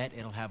fella I met,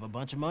 it'll have a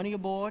bunch of money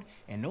aboard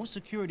and no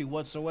security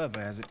whatsoever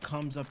as it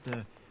comes up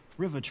the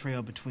river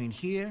trail between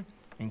here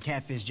and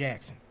Catfish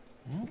Jackson.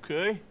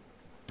 Okay.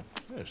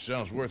 That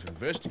sounds worth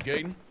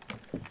investigating.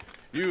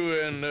 You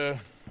and,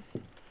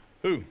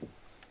 who?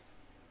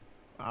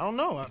 I don't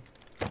know.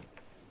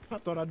 I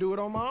thought I'd do it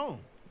on my own.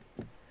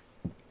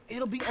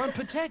 It'll be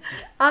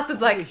unprotected. Arthur's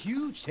like, a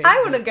huge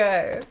I want to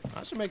go.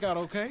 I should make out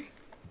okay.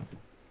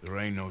 There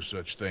ain't no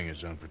such thing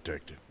as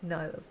unprotected. No,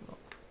 there's not.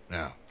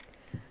 Now,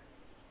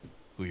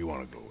 who you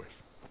want to go with?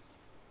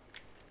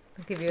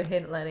 I'll give you a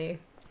hint, Lenny.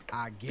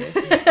 I guess.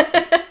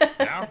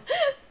 Now?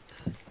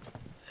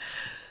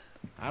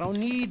 I don't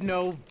need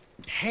no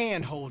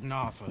hand-holding,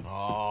 Arthur.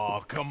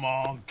 Oh, come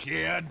on,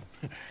 kid.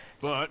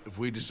 But if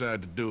we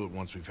decide to do it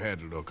once we've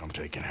had a look, I'm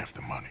taking half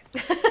the money.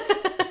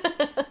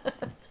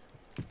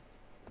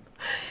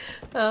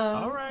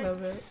 All right,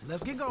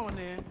 let's get going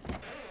then.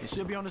 It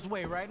should be on its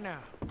way right now.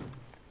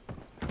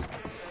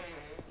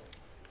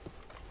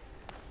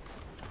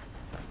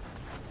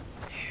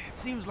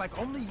 It seems like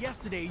only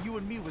yesterday you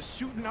and me was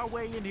shooting our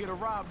way in here to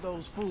rob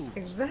those fools.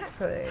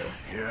 Exactly.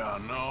 Yeah, I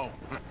know.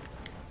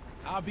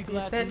 I'll be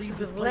glad to leave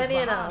this of place Lenny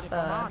and behind if I'm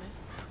Arthur. honest.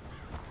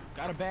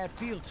 Got a bad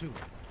feel to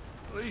it.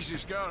 At least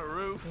it's got a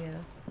roof. Yeah.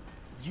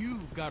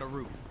 You've got a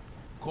roof.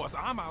 Of course,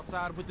 I'm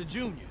outside with the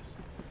juniors.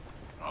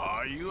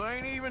 Oh, you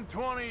ain't even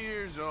 20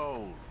 years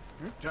old.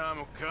 Your time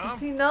will come. Is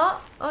he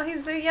not? Oh,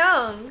 he's so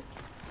young.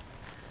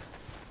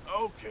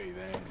 Okay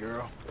then,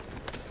 girl.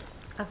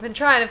 I've been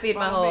trying to feed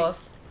my Follow me.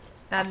 horse.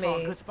 And I saw a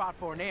me. good spot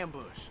for an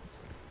ambush.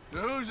 So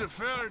who's the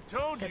fella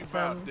told you It's,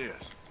 about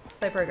this?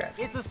 Slow progress.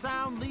 It's a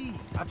sound lead.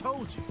 I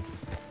told you.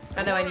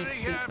 I know I What need did to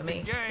he sleep have for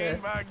me gain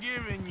to by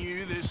giving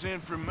you this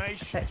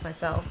information? protect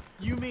myself.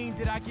 You mean,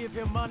 did I give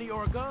him money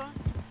or a gun?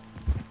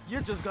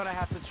 You're just gonna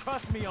have to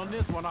trust me on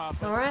this one,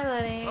 Arthur. Alright,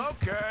 Lenny.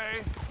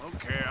 Okay,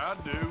 I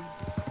do.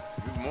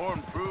 You've more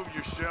improved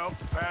yourself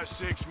the past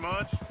 6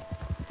 months.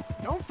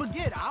 Don't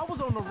forget, I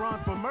was on the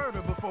run for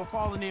murder before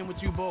falling in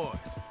with you boys.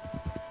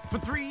 For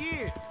 3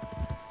 years.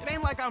 It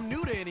ain't like I'm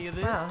new to any of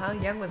this. Wow, how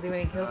young was he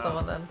when he killed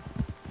someone then?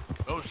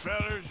 Those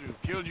fellers who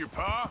killed your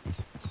pa?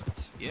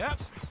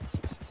 Yep.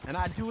 And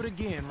I'd do it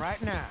again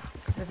right now.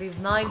 Because if he's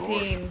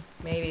 19,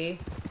 maybe,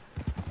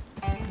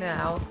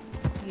 now,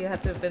 you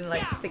had to have been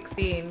like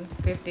 16,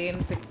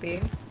 15,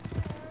 16.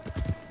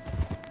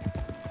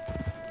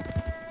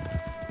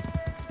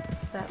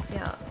 That's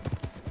young.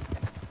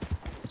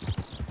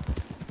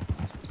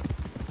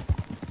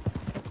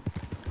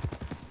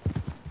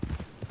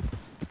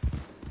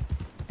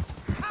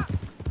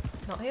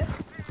 Not here?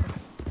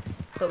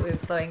 Thought we were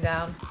slowing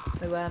down.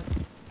 We weren't.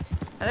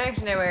 I don't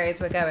actually know where it is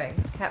we're going.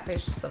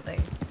 Catfish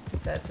something, he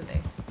said to me.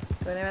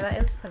 Do I know where that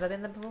is? Have I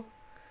been there before?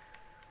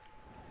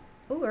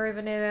 Oh, we're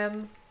over near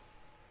them.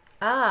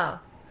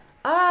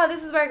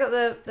 This is where I got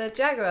the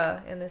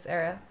jaguar in this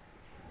area.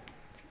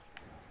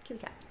 Kitty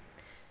cat.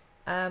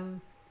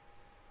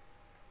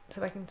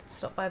 So I can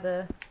stop by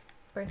the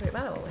Braithwaite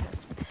Manor while we're here.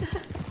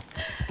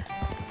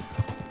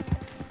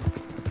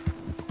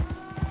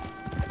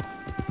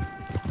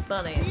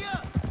 Bunnies.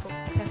 Yeah. Oh,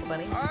 careful,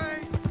 bunnies. All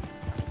right.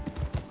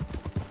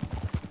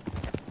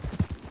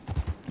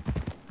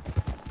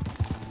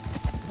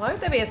 Why would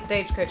there be a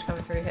stagecoach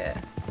coming through here?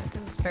 This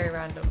seems very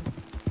random.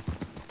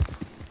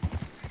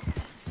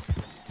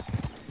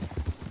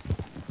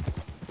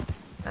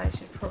 I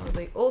should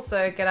probably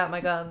also get out my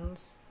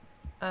guns.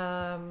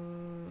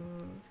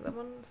 Is it that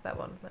one? It's that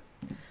one.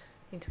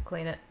 Need to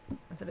clean it.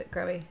 It's a bit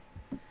grubby.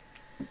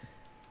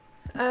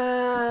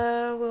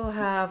 We'll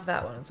have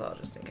that one as well,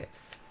 just in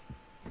case.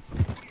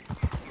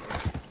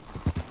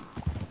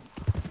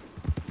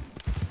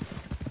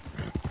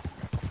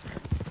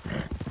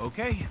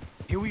 Okay,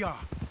 here we are.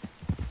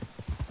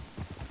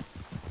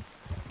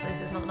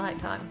 This is not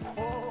nighttime.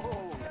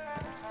 Whoa.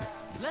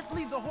 Let's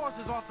leave the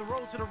horses off the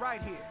road to the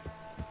right here.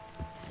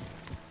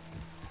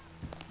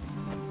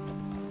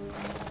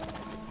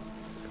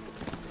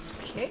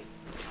 Okay.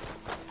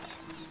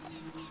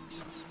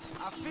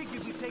 I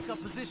figured we take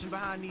up position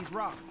behind these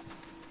rocks.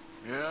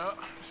 Yeah,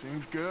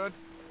 seems good.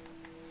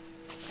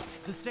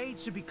 The stage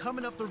should be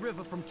coming up the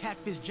river from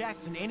Catfish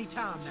Jackson any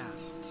time now.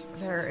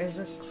 There is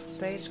a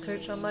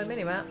stagecoach on my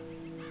minimap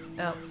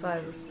outside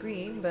of the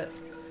screen, but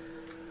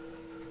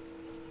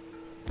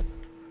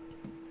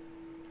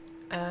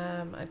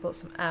I bought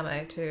some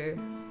ammo too.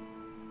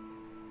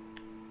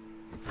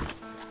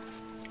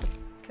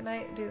 Can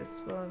I do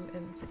this while I'm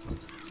in?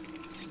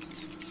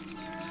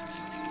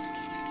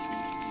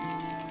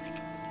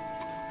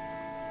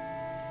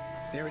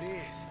 There it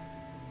is.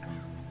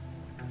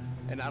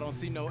 And I don't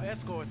see no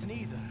escorts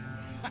neither.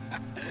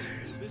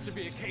 This should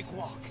be a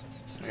cakewalk.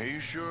 Are you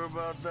sure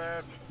about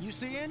that? You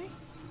see any?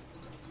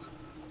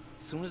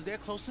 As soon as they're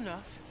close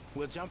enough,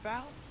 we'll jump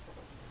out,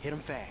 hit them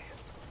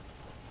fast.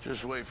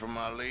 Just wait for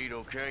my lead,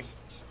 okay?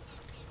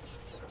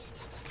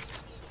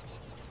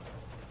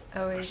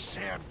 Oh, I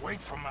said wait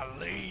for my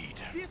lead.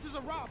 This is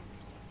a robbery.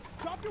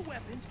 Drop your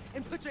weapons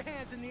and put your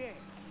hands in the air.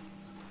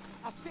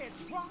 I said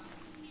drop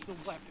the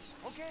weapons.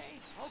 Okay,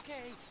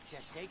 okay.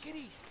 Just take it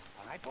easy.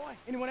 All right, boy?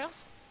 Anyone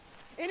else?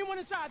 Anyone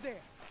inside there?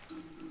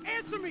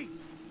 Answer me!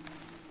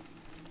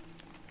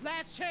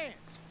 Last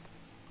chance.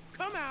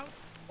 Come out,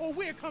 or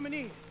we're coming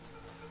in.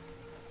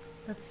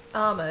 That's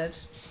armored.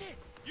 Shit.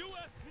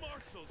 U.S.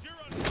 Marshals, you're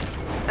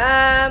on.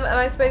 Am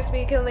I supposed to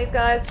be killing these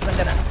guys? 'Cause I'm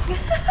gonna.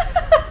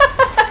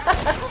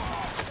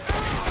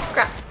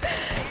 Crap.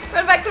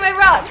 Run back to my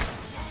rock.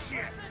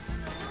 Shit.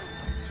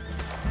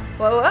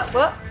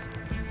 What?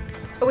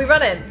 Are we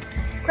running?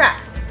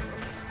 Crap.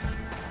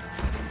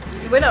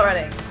 We're not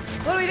running.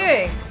 What are we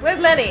doing? Where's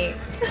Lenny?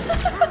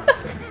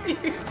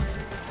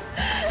 Confused.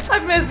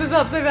 I've messed this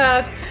up so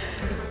bad.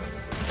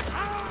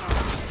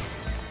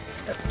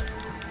 Oops.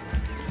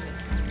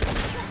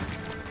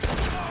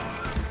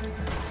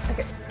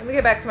 Okay, let me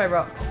go back to my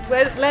rock.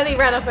 Where Lenny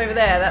ran off over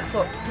there, that's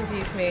what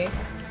confused me.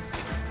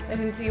 I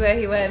didn't see where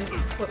he went.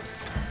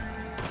 Whoops.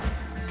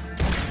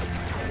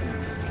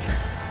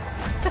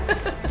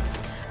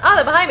 Oh,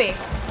 they're behind me!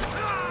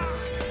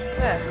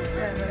 Where?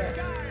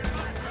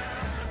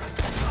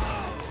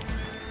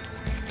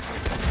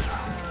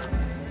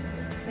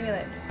 Maybe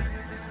like...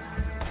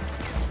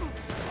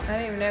 I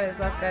don't even know where this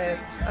last guy is.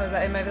 Oh, is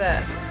that him over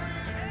there?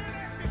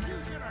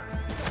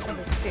 Oh,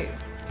 there's two.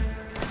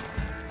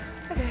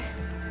 Okay.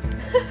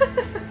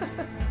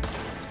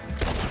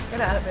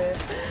 Get out of here.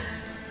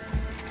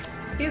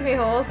 Excuse me,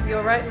 horse.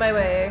 You're right in my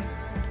way.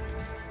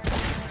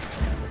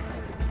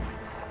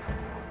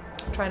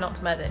 Try not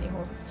to murder any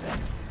horses today.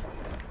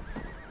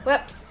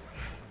 Whoops.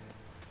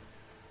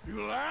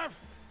 You alive?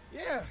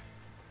 Yeah.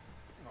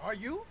 Are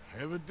you?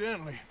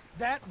 Evidently.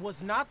 That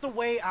was not the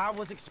way I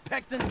was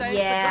expecting things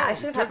Yeah, to go. I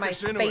should have had my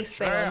face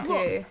thing on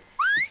too.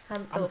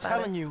 I'm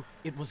telling you,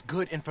 it was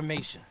good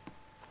information.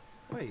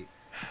 Wait.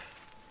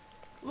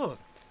 Look,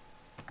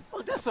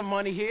 there's some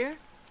money here.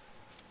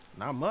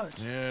 Not much.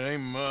 Yeah, it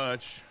ain't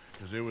much,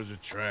 because it was a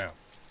trap.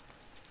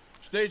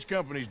 Stage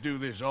companies do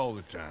this all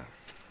the time.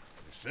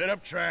 They set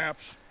up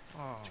traps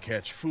to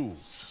catch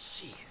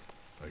fools. Shit.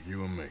 Like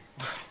you and me.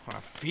 I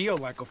feel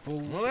like a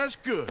fool. Well, that's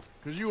good,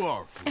 because you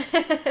are a fool.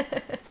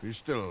 You're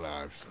still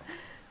alive, so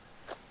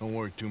don't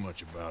worry too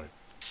much about it.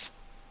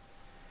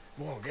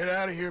 Come on, get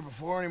out of here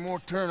before any more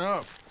turn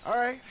up. All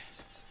right.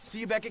 See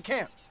you back at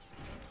camp.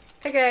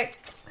 Okay.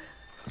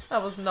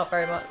 That was not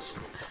very much.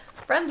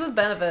 Friends with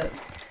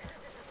benefits.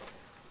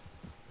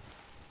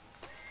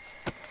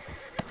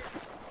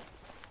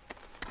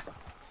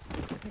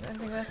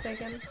 Anything worth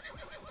taking?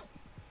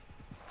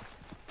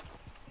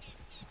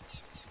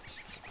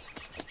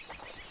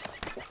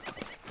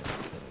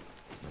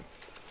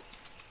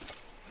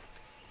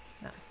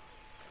 No.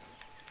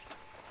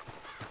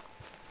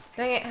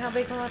 Dang it, how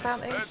big will my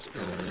bounty?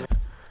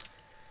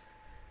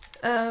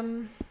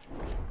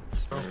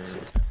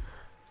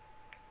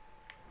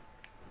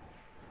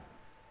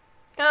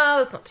 Oh,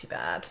 that's not too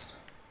bad.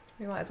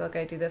 We might as well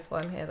go do this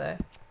while I'm here, though.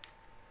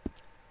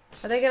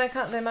 Are they gonna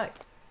come? They might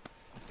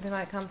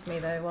come for me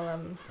though while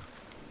I'm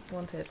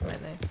wanted,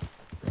 won't they?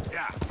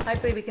 Yeah.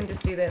 Hopefully we can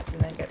just do this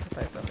and then get to the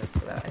post office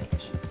without any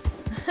issues.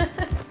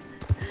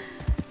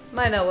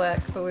 Might not work,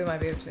 but we might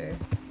be able to.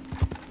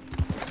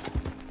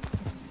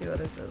 Let's just see what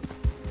this is.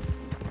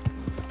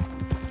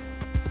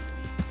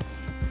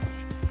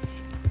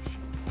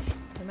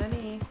 The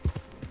money.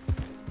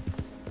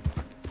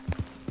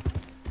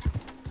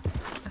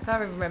 I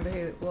can't even remember who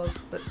it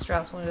was that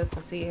Strauss wanted us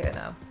to see here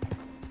now.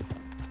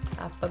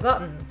 I've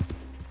forgotten.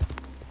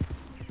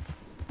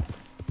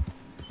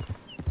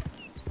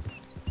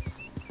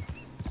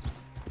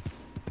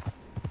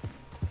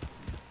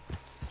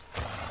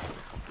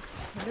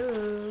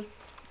 Hello.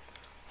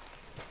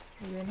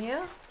 Are you in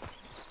here?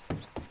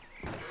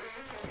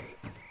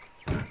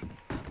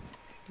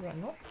 You are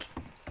not.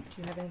 Do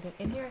you have anything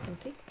in here I can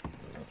take?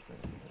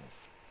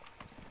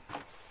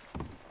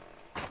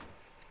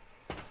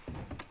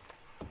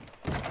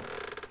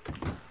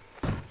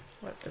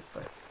 What this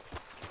place?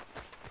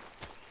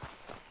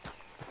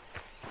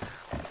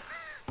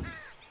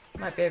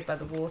 Might be over by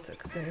the water,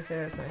 because didn't you say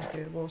there was something to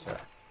do with water?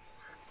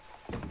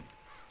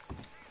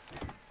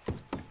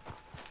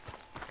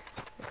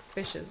 Like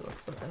fishes or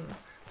something.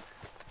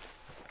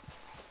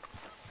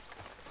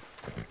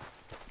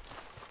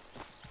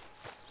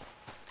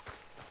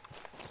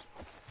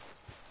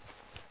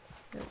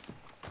 Nope.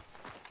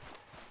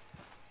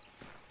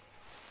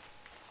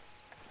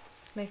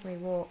 It's making me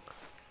walk.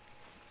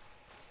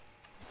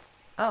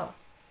 Oh.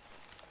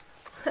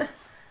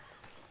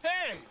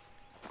 Hey!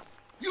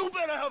 You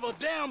better have a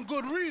damn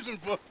good reason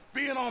for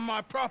being on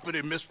my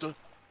property, mister.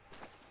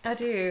 I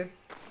do.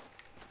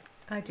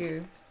 I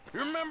do. You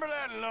remember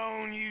that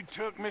loan you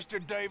took, Mr.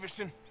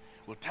 Davison?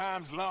 Well,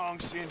 time's long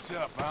since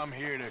up. I'm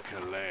here to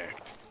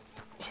collect.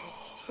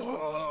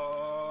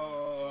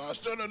 I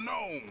should have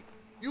known.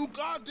 You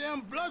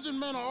goddamn bludgeon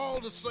men are all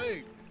the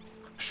same.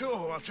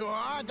 Sure,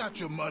 I got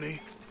your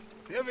money.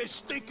 Every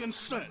stinking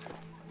cent.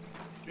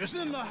 It's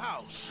in the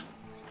house.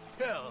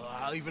 Hell,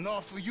 I'll even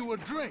offer you a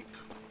drink.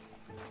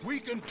 We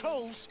can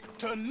toast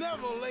to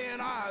never laying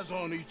eyes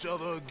on each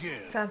other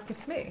again. Sounds good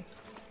to me.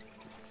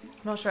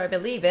 Not sure I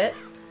believe it,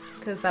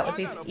 because that would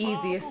be the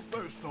easiest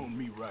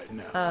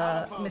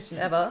mission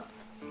ever.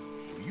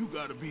 You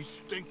gotta be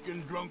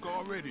stinking drunk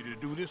already to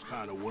do this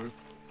kind of work.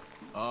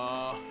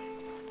 I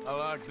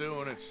like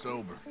doing it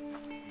sober.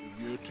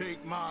 If you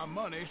take my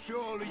money,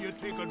 surely you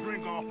take a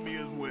drink off me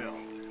as well.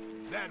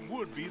 That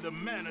would be the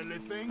mannerly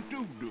thing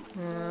to do.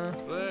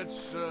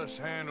 Let's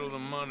handle the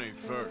money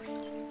first.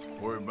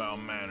 Worry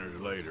about manners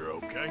later,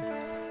 okay?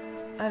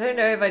 I don't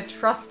know if I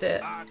trust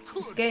it.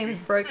 This game's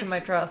broken my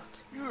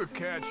trust. You were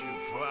catching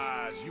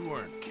flies, you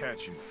weren't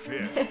catching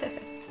fish.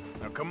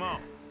 Now come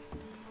on.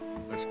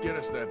 Let's get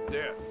us that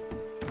debt.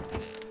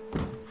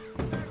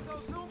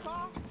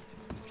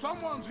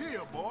 Someone's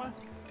here, boy.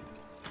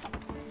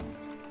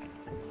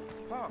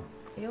 Pop.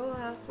 Your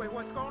house. Wait,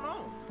 what's going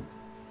on?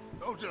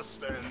 Don't just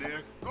stand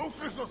there. Go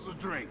fix us a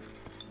drink.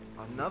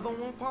 Another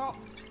one, Pop?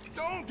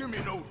 Don't give me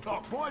no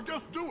talk, boy.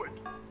 Just do it.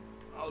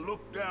 I'll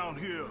look down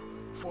here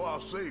for our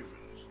savings.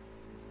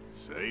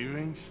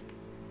 Savings?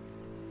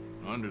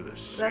 Under the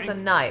sink? That's a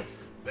knife.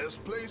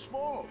 Best place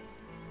for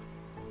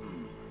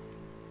 'em.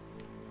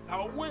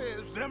 Now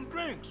where's them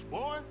drinks,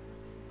 boy?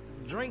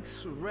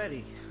 Drinks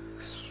ready.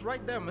 It's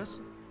right there, miss.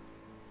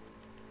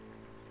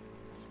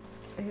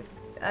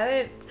 I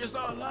don't... It's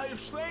our life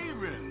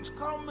savings.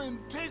 Come and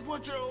take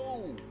what you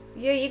owe.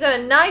 Yeah, you got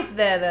a knife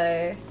there,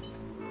 though.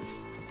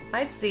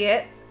 I see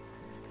it.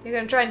 You're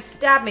gonna try and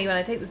stab me when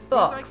I take this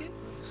box.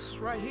 It's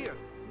right here.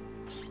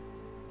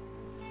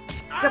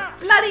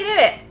 Bloody do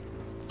it!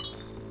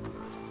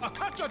 I'll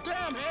cut your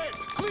damn head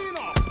clean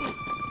off.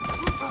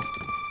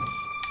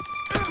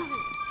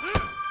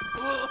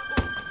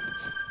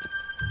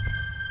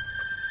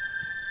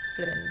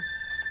 Flippin'.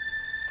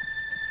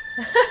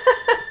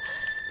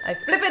 I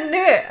flippin'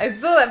 knew it! I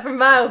saw that from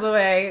miles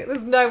away.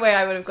 There's no way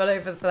I would have got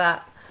over for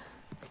that.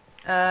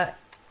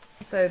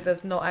 So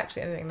there's not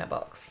actually anything in that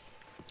box.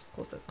 Of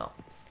course there's not.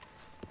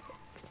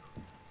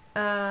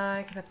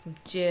 I can have some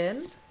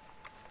gin.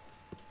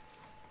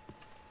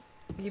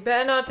 You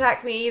better not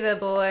attack me either,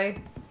 boy.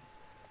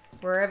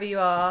 Wherever you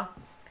are.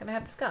 Can I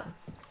have this gun?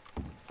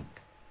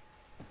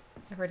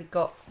 I've already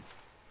got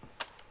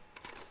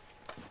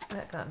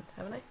that gun,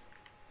 haven't I?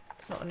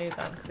 It's not a new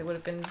gun, because it would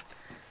have been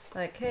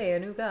like, hey, a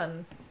new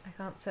gun. I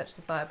can't search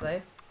the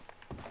fireplace.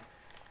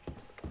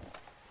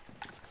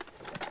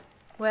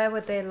 Where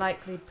would they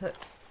likely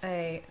put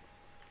a...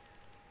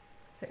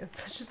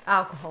 There's just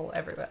alcohol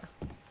everywhere.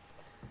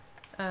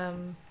 A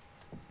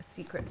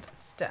secret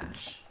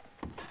stash.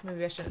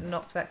 Maybe I should have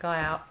knocked that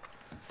guy out.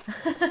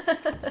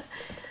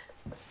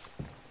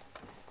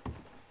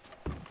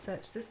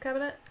 Search this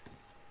cabinet.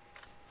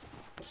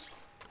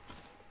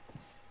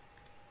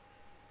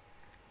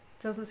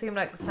 Doesn't seem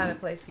like the kind of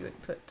place you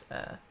would put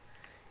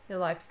your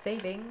life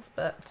savings,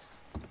 but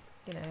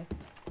you know.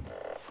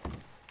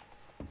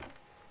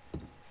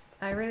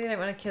 I really don't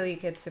want to kill you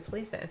kids, so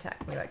please don't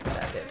attack me like your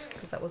dad did,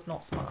 because that was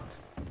not smart.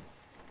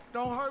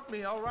 Don't hurt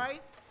me, all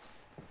right?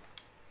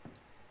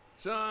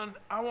 Son,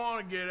 I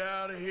want to get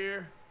out of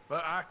here,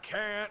 but I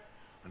can't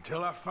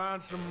until I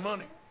find some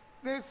money.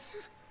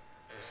 There's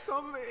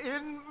some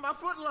in my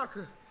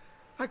footlocker.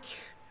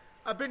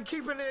 I've been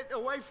keeping it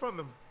away from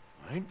him.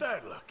 Ain't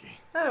that lucky?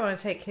 I don't want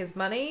to take his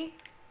money.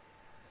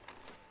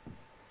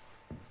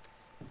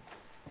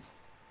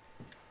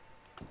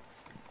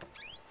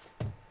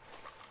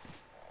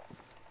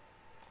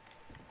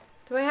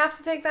 Do I have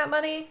to take that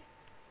money?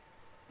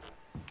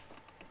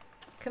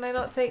 Can I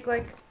not take,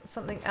 like,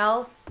 something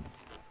else?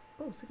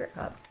 Oh, cigarette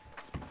cards.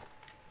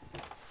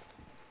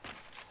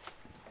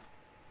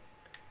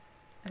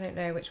 I don't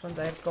know which ones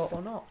I've got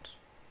or not.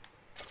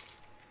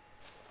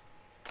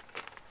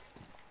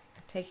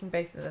 I'm taking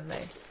both of them,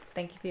 though.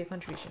 Thank you for your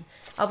contribution.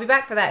 I'll be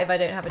back for that if I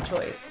don't have a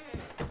choice.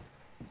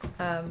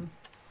 But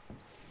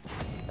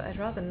I'd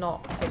rather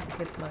not take the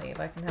kids' money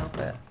if I can help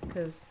it,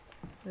 because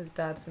his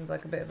dad seems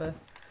like a bit of a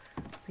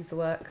piece of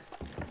work.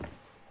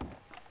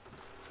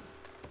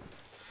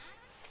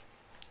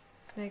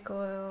 Snake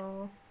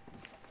oil.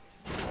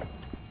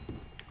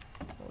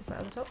 What was that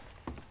at the top?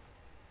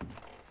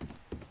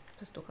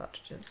 Pistol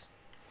cartridges.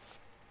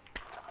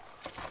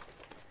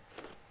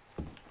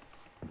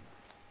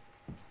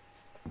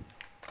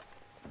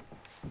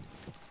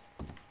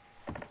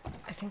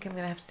 I think I'm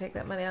gonna have to take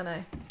that money, aren't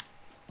I?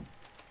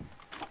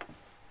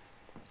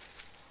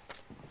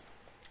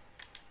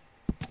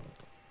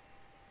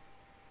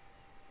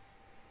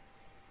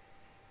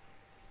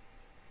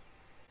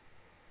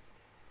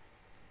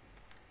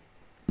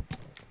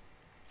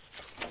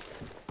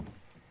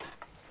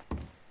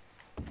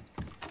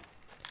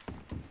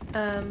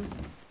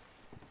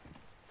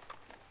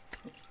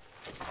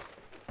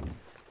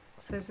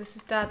 So is this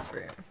his dad's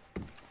room?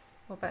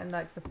 What about in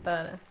like the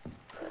furnace?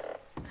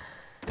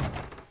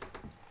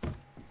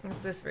 What's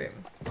this room?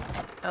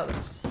 Oh,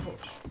 that's just the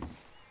porch.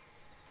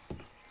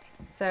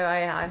 So I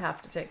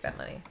have to take that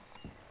money.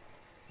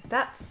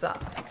 That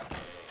sucks.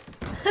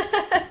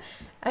 I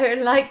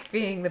don't like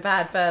being the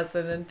bad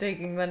person and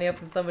taking money up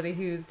from somebody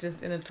who's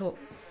just in a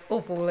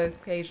awful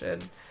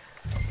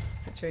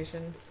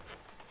situation.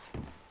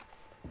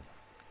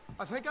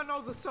 I think I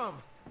know the sum,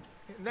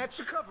 and that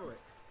should cover it.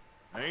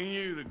 Ain't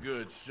you the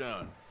good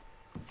son?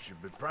 You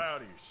should be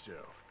proud of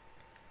yourself.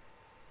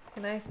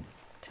 Can I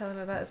tell him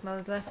about his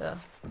mother's letter?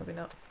 Probably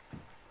not.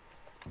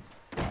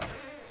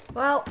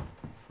 Well,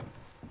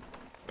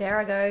 there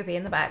I go,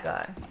 being the bad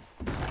guy.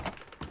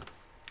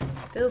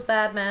 Feels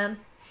bad, man.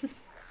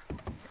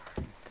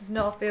 Does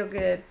not feel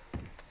good.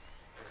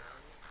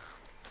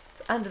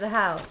 It's under the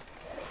house.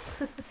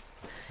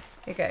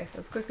 Okay,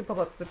 let's quickly pop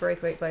up to the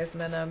Braithwaite place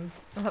and then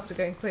I'll have to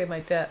go and clear my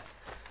debt.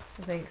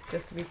 I think,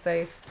 just to be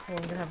safe. Or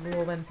I'm gonna have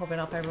lawmen popping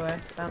up everywhere,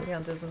 bounty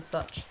hunters and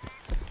such.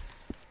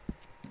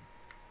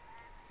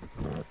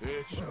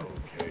 It's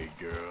okay,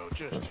 girl.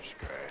 Just a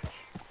scratch.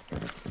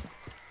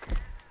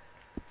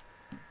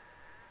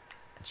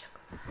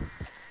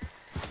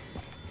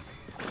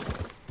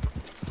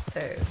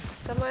 So,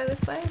 somewhere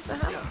this way is the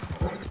house?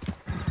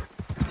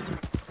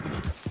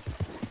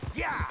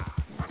 Yeah!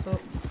 Oh.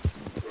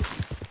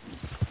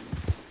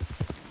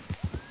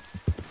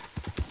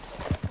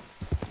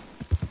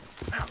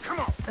 Now, come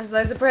on! There's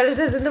loads of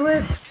predators in the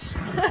woods.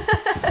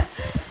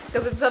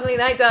 Because it's suddenly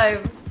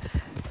nighttime.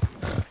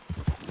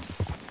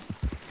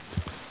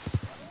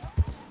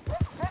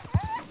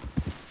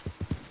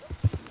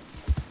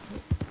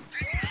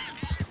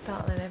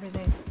 Startling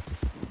everything.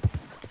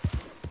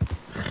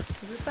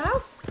 Is this the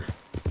house?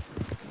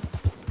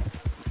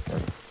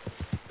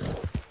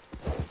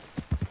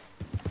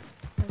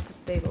 There's the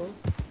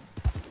stables.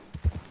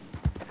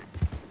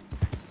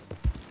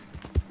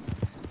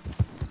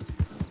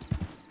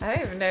 I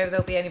don't even know if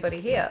there'll be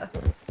anybody here.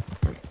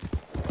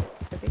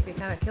 I think we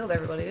kind of killed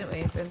everybody, didn't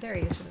we? So in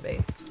theory, it shouldn't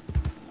be.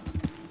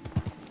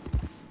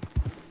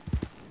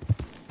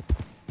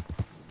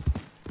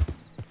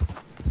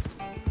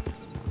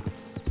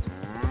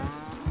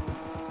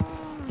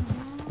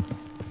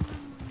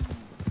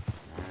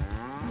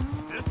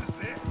 This is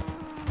it.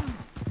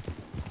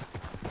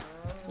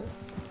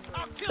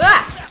 Ah!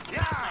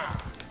 Yeah!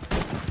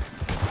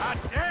 God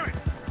damn it!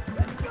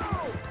 Let's go!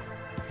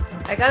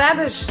 I got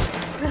ambushed.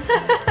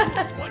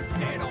 One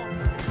dead on.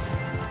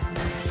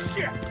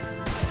 Shit!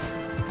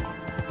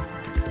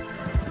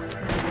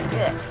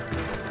 Yeah.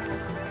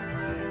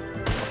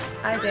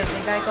 I don't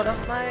think I got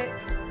off my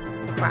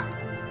crap.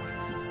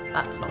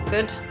 That's not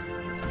good.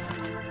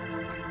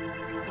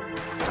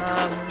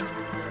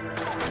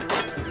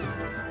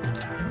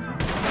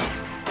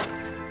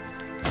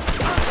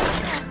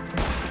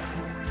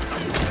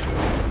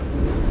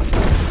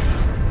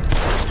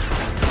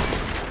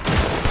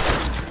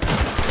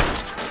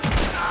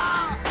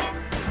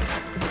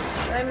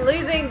 I'm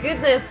losing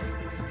goodness.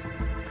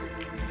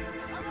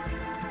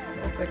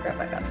 Also grab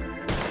that gun.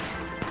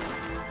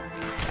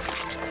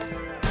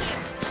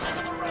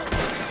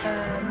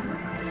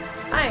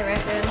 I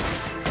reckon.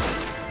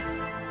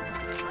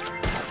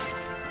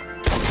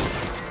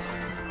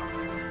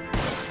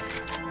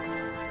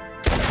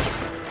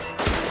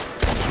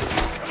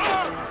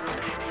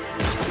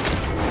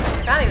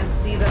 I can't even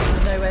see them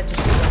and know where to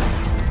shoot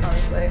them,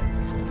 honestly.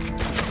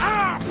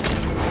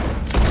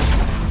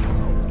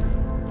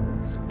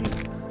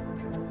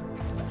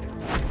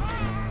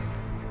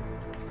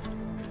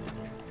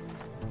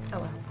 Oh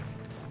well.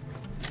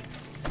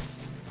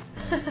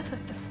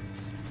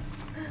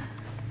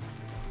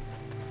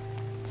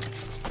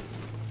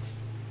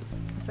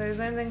 So is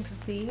there anything to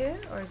see here,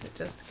 or is it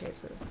just a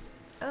case of...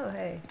 Oh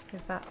hey,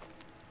 here's that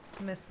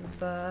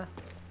Mrs.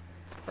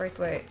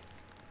 Braithwaite.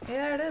 Yeah,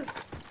 there it is.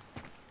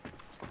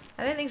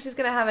 I don't think she's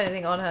gonna have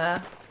anything on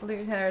her.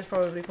 Looting her is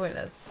probably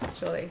pointless,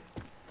 surely.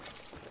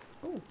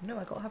 Oh, no,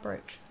 I got her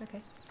brooch.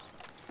 Okay.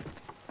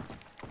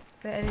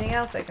 Is there anything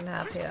else I can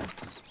have here?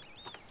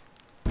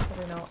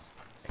 Probably not.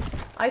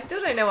 I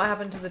still don't know what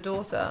happened to the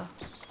daughter.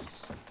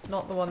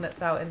 Not the one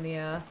that's out in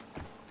the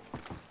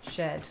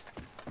shed.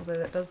 Although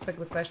that does beg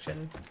the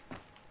question,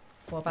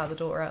 what about the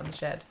daughter out in the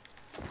shed?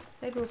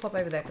 Maybe we'll pop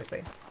over there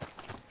quickly.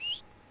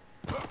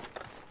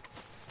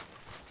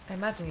 I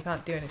imagine you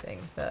can't do anything,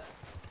 but...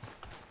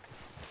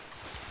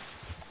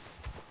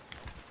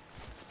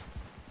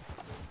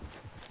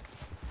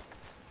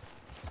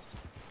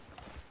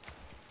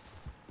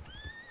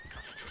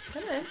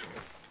 Come in.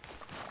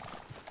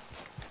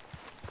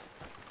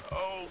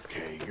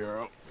 Okay,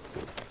 girl.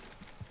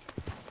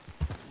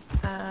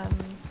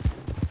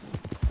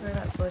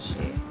 Whereabouts was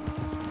she?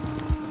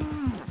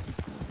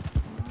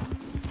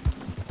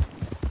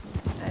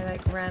 I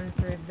like ran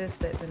through this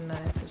bit, didn't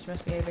I? So she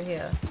must be over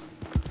here.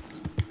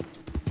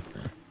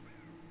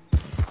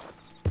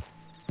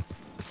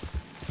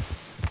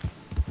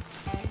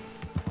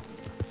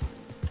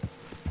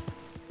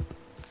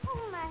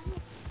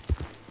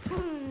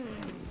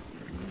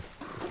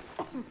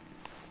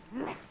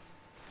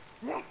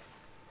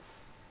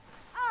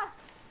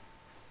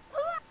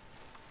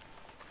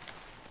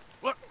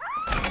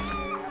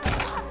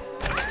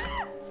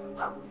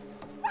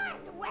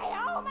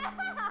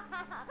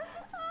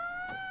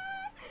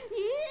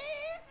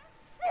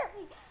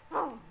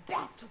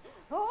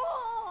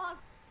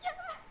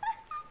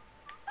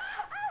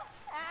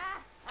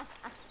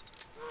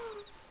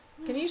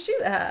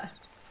 shoot her.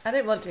 I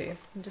didn't want to.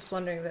 I'm just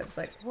wondering if it's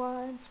like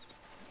 1,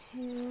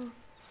 2,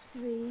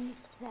 3,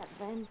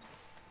 7,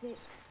 6.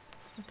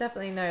 There's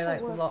definitely no like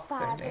 4, locks or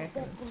 5,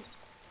 anything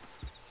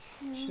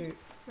I can shoot.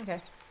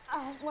 Okay.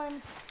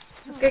 1,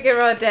 Let's go get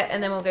our debt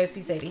and then we'll go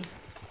see Sadie.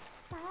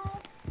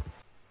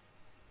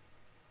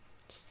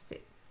 She's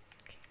fit.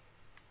 Okay.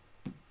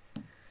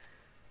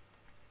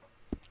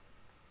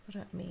 What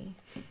about me?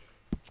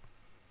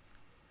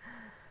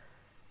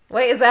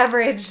 Weight is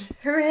average.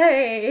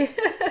 Hooray!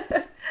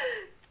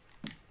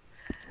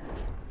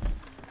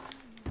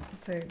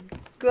 So,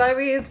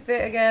 Glowy is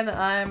fit again.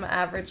 I'm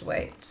average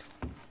weight.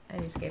 I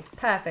need to get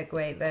perfect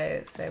weight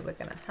though, so we're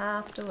gonna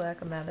have to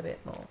work on that a bit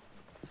more.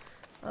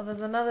 Oh,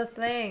 there's another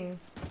thing.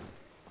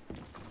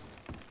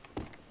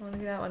 I wonder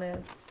who that one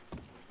is.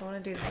 I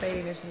want to do the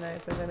Sadie mission though,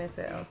 so if I miss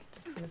it, I'll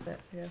just miss it,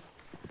 I guess.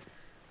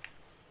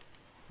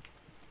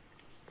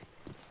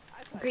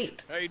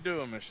 Greet. How you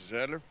doing, Mrs.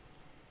 Adler?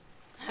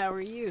 How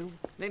are you?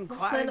 Been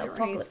What's quiet been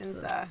journey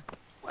apocalypses?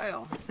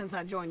 since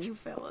I joined you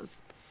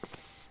fellas.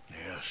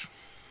 Yes.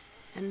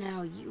 And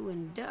now you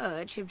and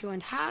Dutch have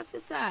joined high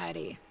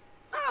society.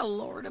 My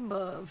lord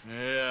above.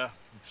 Yeah,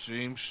 it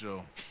seems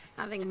so.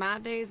 I think my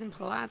days in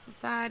polite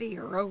society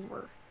are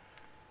over.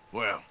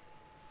 Well,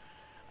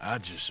 I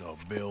just saw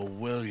Bill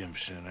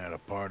Williamson at a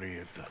party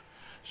at the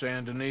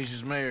San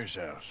Denise's mayor's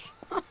house.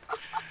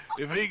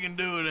 If he can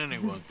do it,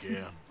 anyone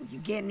can. You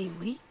get any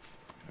leads?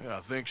 Yeah,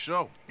 I think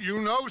so.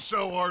 You know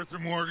so, Arthur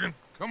Morgan.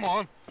 Come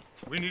on.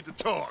 We need to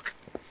talk.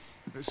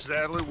 Mrs.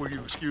 Adler, will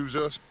you excuse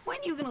us? When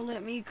you gonna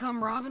let me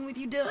come robbing with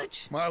you,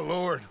 Dutch? My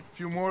lord, a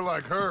few more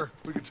like her,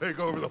 we could take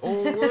over the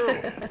whole world.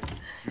 A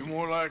few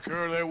more like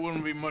her, there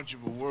wouldn't be much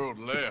of a world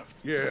left.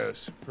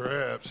 Yes,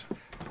 perhaps.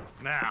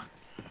 Now,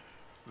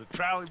 the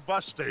Trelawny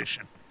bus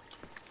station.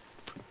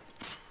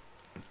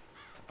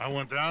 I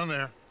went down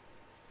there.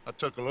 I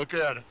took a look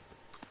at it.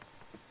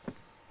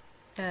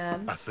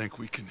 And I think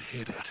we can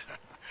hit it.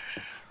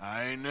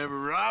 I ain't never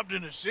robbed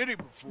in a city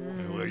before.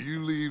 Well,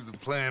 you leave the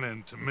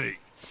planning to me.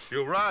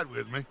 You'll ride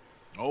with me?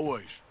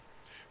 Always.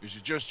 Is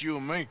it just you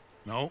and me?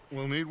 No,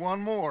 we'll need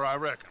one more, I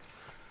reckon.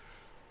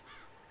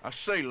 I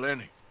say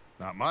Lenny.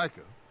 Not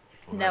Micah.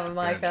 Well, Never that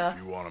depends Micah.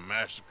 if you want a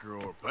massacre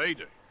or a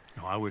payday.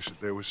 No, I wish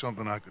that there was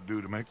something I could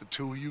do to make the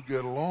two of you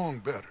get along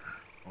better.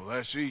 Well,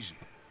 that's easy.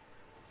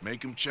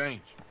 Make them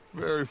change.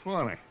 Very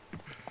funny.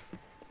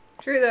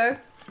 true though.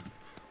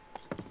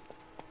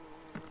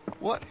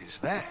 What is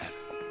that?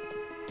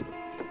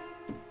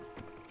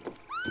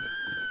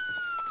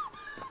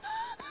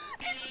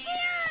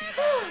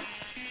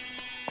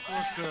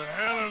 What the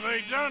hell have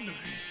they done to me?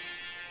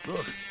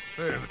 Look,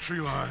 there in the tree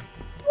line.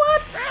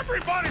 What?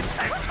 Everybody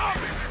take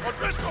cover!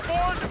 O'Driscoll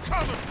boys are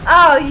coming!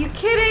 Oh, you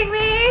kidding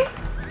me?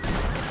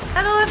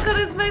 And all I've got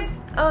is my.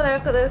 Oh no,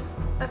 I've got this.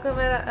 I've got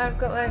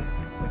my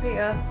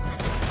repeater.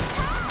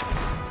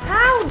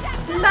 How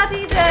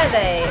bloody dare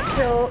they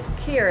kill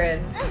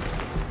Kieran?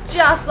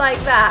 Just like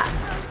that.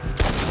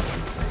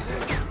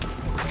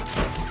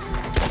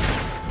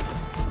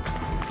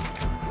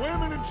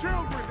 Women and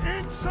children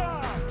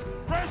inside!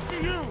 Rest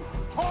of you,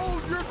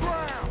 hold your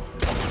ground!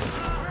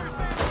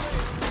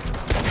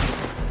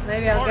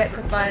 Maybe I'll get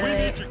to We finally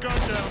need your gun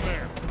down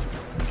there.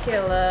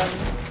 kill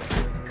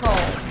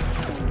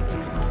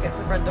Cole. Get to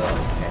the front door.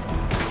 Okay.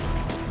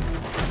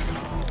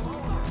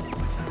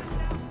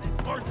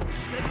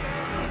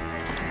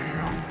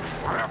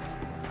 Crap.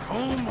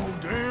 Home, oh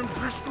damn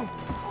Driscoll.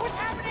 What's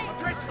happening?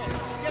 Driscoll,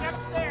 get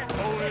upstairs.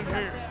 Hold in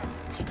here.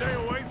 Stay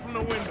away from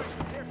the window.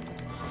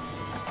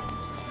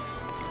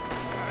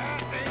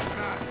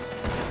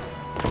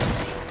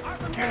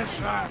 Get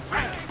inside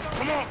fast.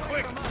 Come on,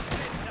 quick.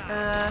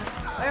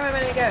 Where am I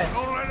meant to be going?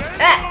 Don't let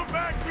anyone go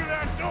back through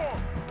that door.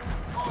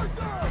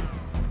 Arthur!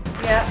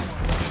 Yeah.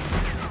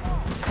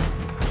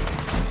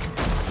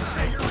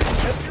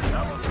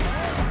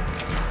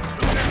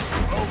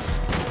 Oops.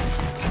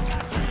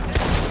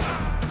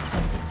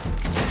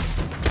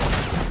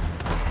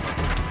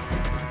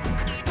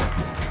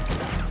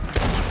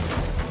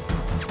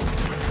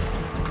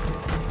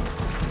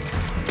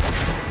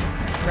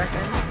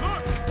 Reckon.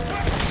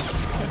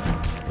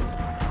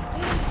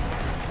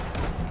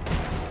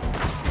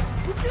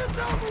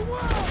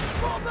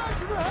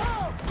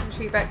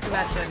 Retreat back to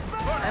mansion.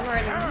 I'm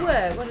already.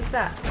 Whoa, what is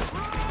that?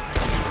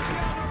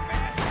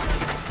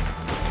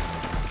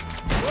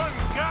 What in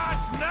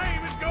God's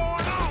name is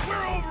going on?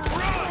 We're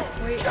overrun!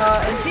 We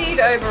are indeed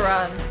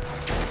overrun.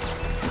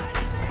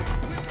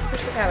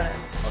 Push the cabinet.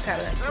 What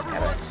cabinet? This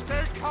Everyone cabinet.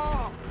 stay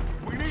calm.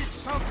 We need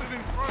something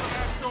in front of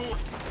that door.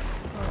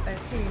 Oh, I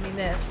assume you mean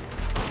this.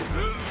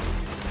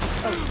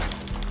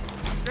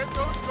 Get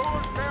those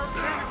doors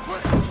barricaded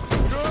quick.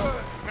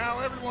 Good. Now,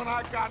 everyone,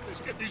 I got this.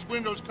 Get these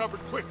windows covered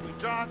quickly.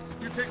 John,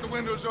 you take the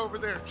windows over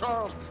there.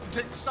 Charles,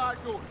 you take the side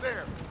doors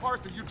there.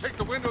 Arthur, you take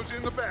the windows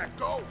in the back.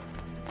 Go.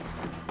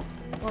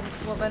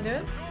 What am I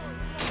doing?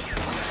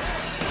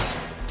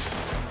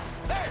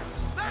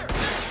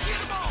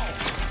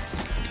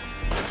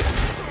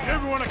 Is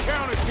everyone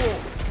accounted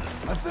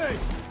for? I think.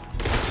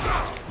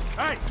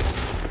 Hey,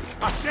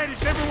 I said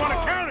is everyone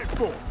accounted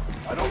for?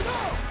 I don't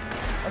know.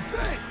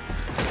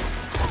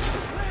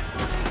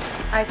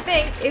 I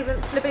think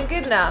isn't flipping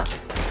good enough.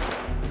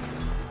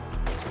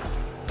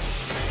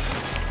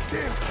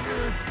 Damn,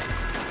 Kieran.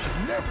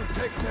 Should never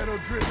take that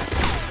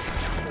O'Driscoll.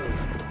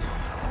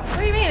 What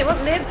do you mean? It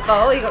wasn't his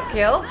fault he got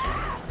killed.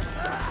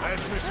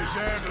 That's Mrs.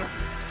 Adler.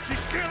 She's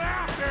still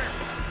out there.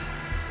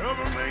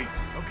 Cover me,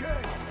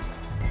 okay?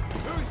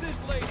 Who's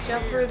this lady?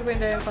 Jump through the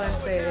window and find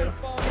Sadie.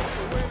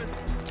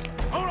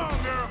 Hold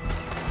on, girl.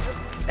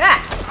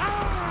 Ah!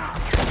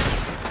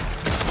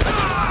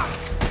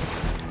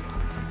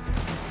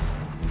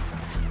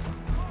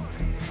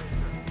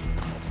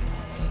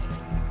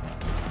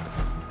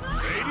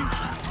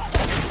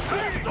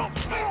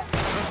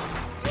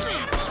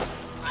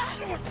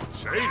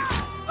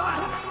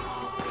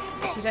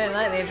 She don't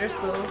like the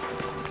O'Driscolls.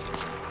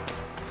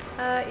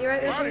 You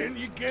right there? Why didn't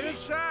you get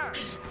inside?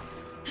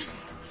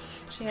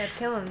 She had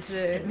killing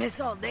to do. Miss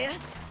all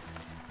this?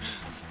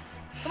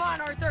 Come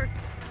on, Arthur.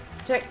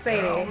 Check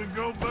Sadie. Now we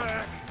go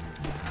back.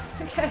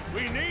 Okay.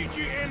 We need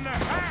you in the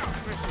house,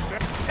 Mrs.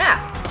 Adler.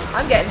 Ah!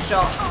 I'm getting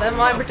shot. Never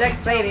mind,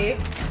 protect Sadie.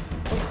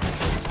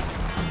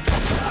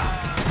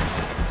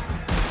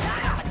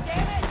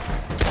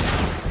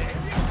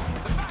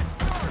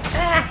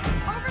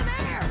 Over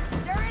there!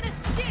 They're in a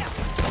skiff!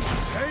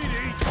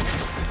 Sadie!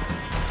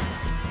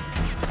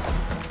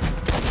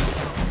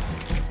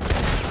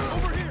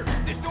 Over here!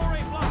 This door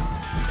ain't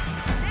locked!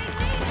 They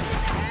need us in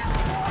the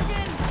house,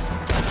 Morgan!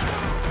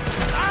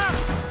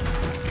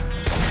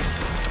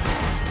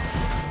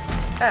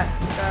 So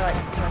I like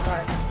to my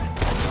side.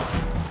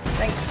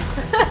 Thanks.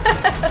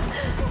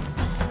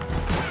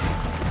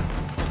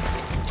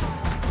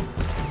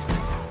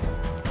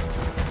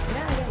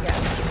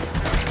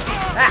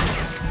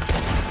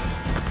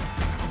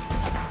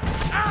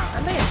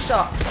 I'm being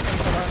shot from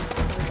someone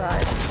to the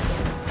side.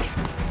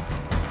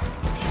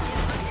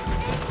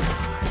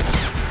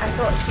 I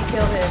thought she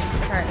killed him.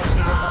 Apparently she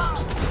did not.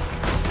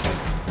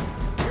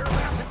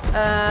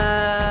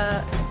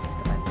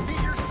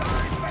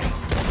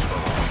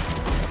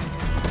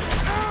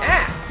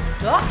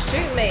 Stop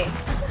shooting me! I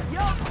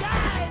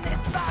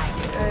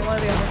want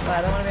to be on this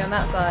side. I want to be on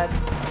that side.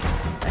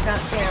 I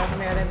can't see her from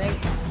here, I don't think.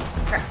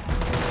 Crap.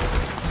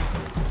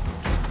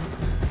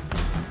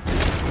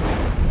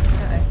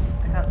 Okay,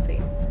 I can't see.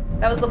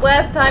 That was the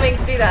worst timing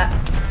to do that.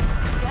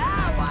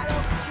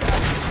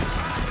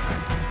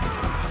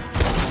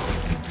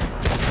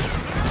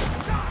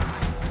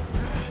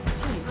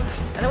 Jeez.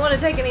 I don't want to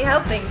take any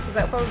health things because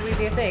that would probably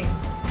be a thing.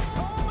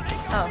 Oh,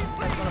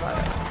 that's one of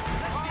ours.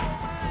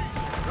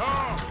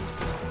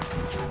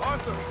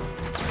 Arthur!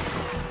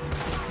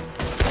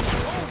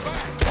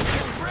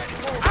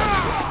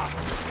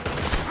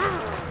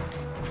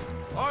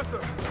 Arthur!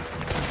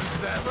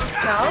 Mrs. Adler?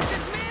 No.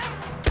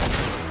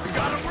 We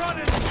got him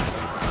running!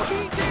 We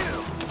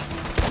do!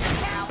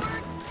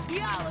 Cowards! The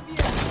all of you!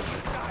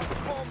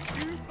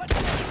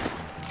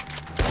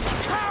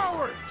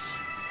 Cowards!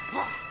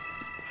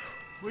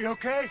 We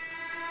okay?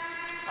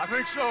 I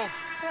think so.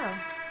 Yeah.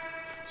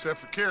 Except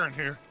for Karen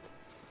here.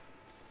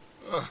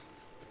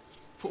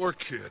 Poor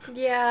kid.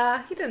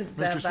 Yeah, he didn't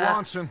deserve Mr. that.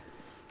 Swanson,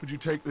 would you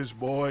take this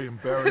boy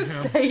and bury him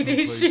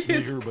Sadie, someplace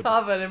she's near, but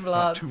covered in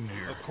blood. not too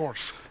near? Of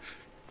course.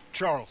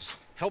 Charles,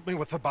 help me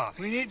with the body.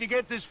 We need to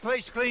get this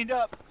place cleaned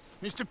up.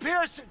 Mr.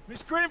 Pearson,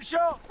 Miss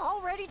Grimshaw.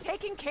 Already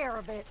taking care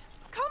of it.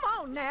 Come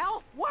on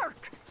now,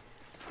 work!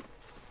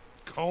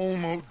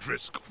 Colm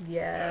O'Driscoll.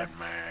 Yeah. That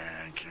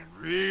man can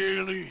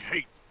really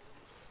hate.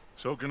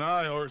 So can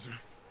I, Arthur.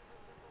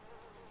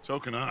 So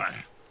can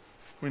I.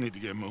 We need to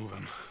get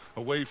moving.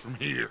 Away from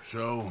here.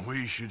 So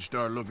we should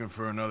start looking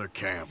for another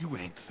camp. You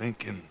ain't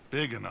thinking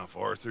big enough,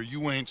 Arthur.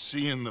 You ain't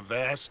seeing the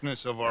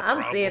vastness of our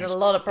I'm seeing a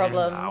lot of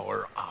problems. and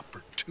our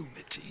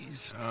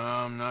opportunities.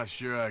 I'm not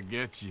sure I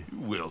get you. You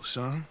will,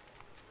 son.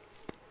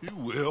 You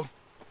will.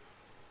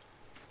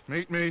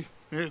 Meet me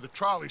near the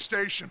trolley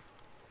station.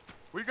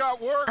 We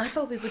got work. I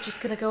thought we were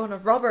just gonna go on a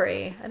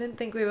robbery. I didn't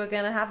think we were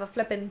gonna have a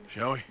flipping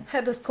Shall we?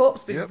 headless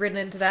corpse being ridden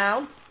into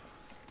town.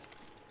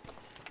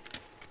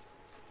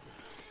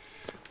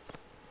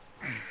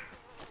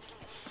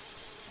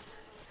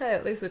 Hey,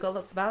 at least we got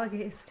lots of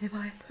alligators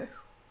nearby though.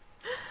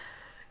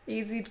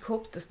 Easy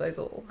corpse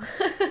disposal.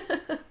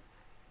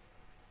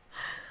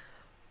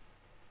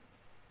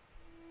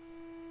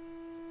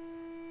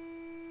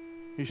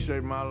 He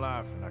saved my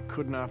life, and I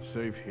could not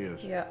save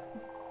his. Yeah.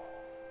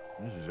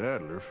 Mrs.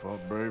 Adler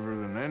fought braver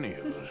than any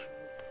of us.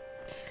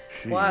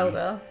 She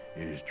Wilder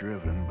is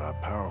driven by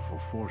powerful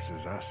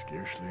forces I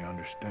scarcely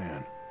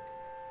understand.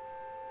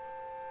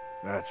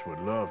 That's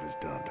what love has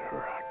done to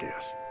her, I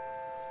guess.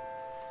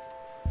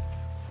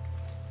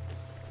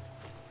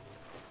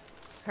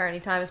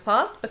 Apparently time has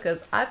passed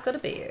because I've got a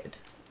beard.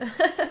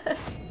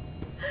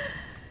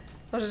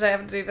 What did I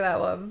have to do for that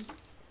one?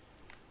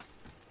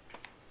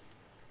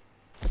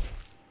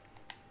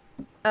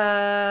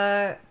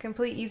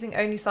 Complete using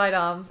only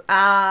sidearms.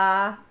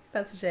 Ah,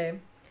 that's a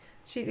shame.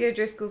 Shoot the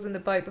O'Driscolls in the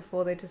boat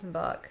before they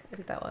disembark. I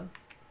did that one.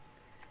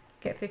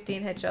 Get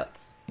 15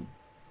 headshots.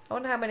 I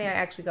wonder how many I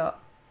actually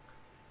got.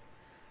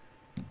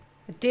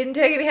 I didn't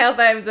take any health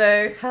items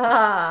though.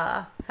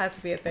 Ha! Had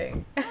to be a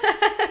thing.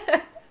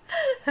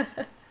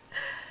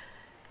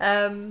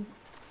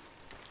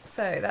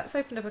 So that's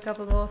opened up a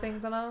couple more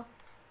things on our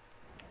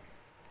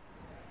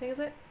thing, is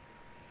it?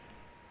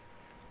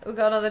 We've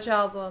got another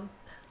Charles one.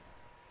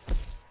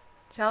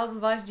 Charles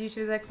invited you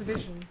to his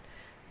exhibition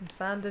in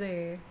Saint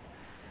Denis.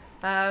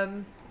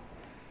 Oh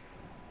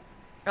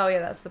yeah,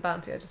 that's the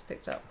bounty I just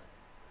picked up.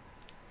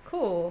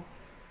 Cool.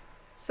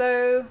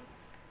 So,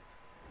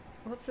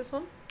 what's this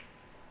one?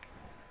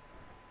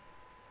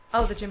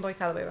 Oh, the Jim Boy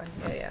Calloway one.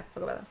 Yeah,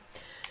 forgot about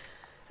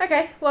that.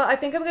 Okay, well, I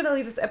think I'm going to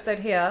leave this episode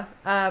here.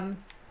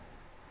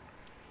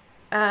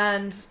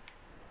 And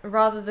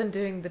rather than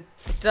doing the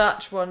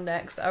Dutch one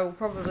next, I will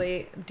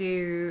probably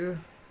do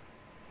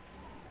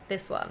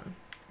this one,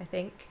 I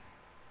think.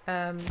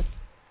 And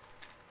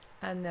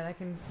then I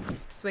can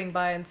swing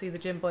by and see the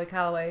Jim Boy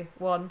Calloway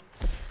one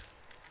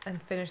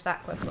and finish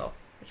that quest off,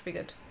 which would be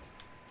good.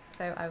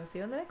 So I will see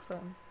you on the next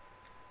one.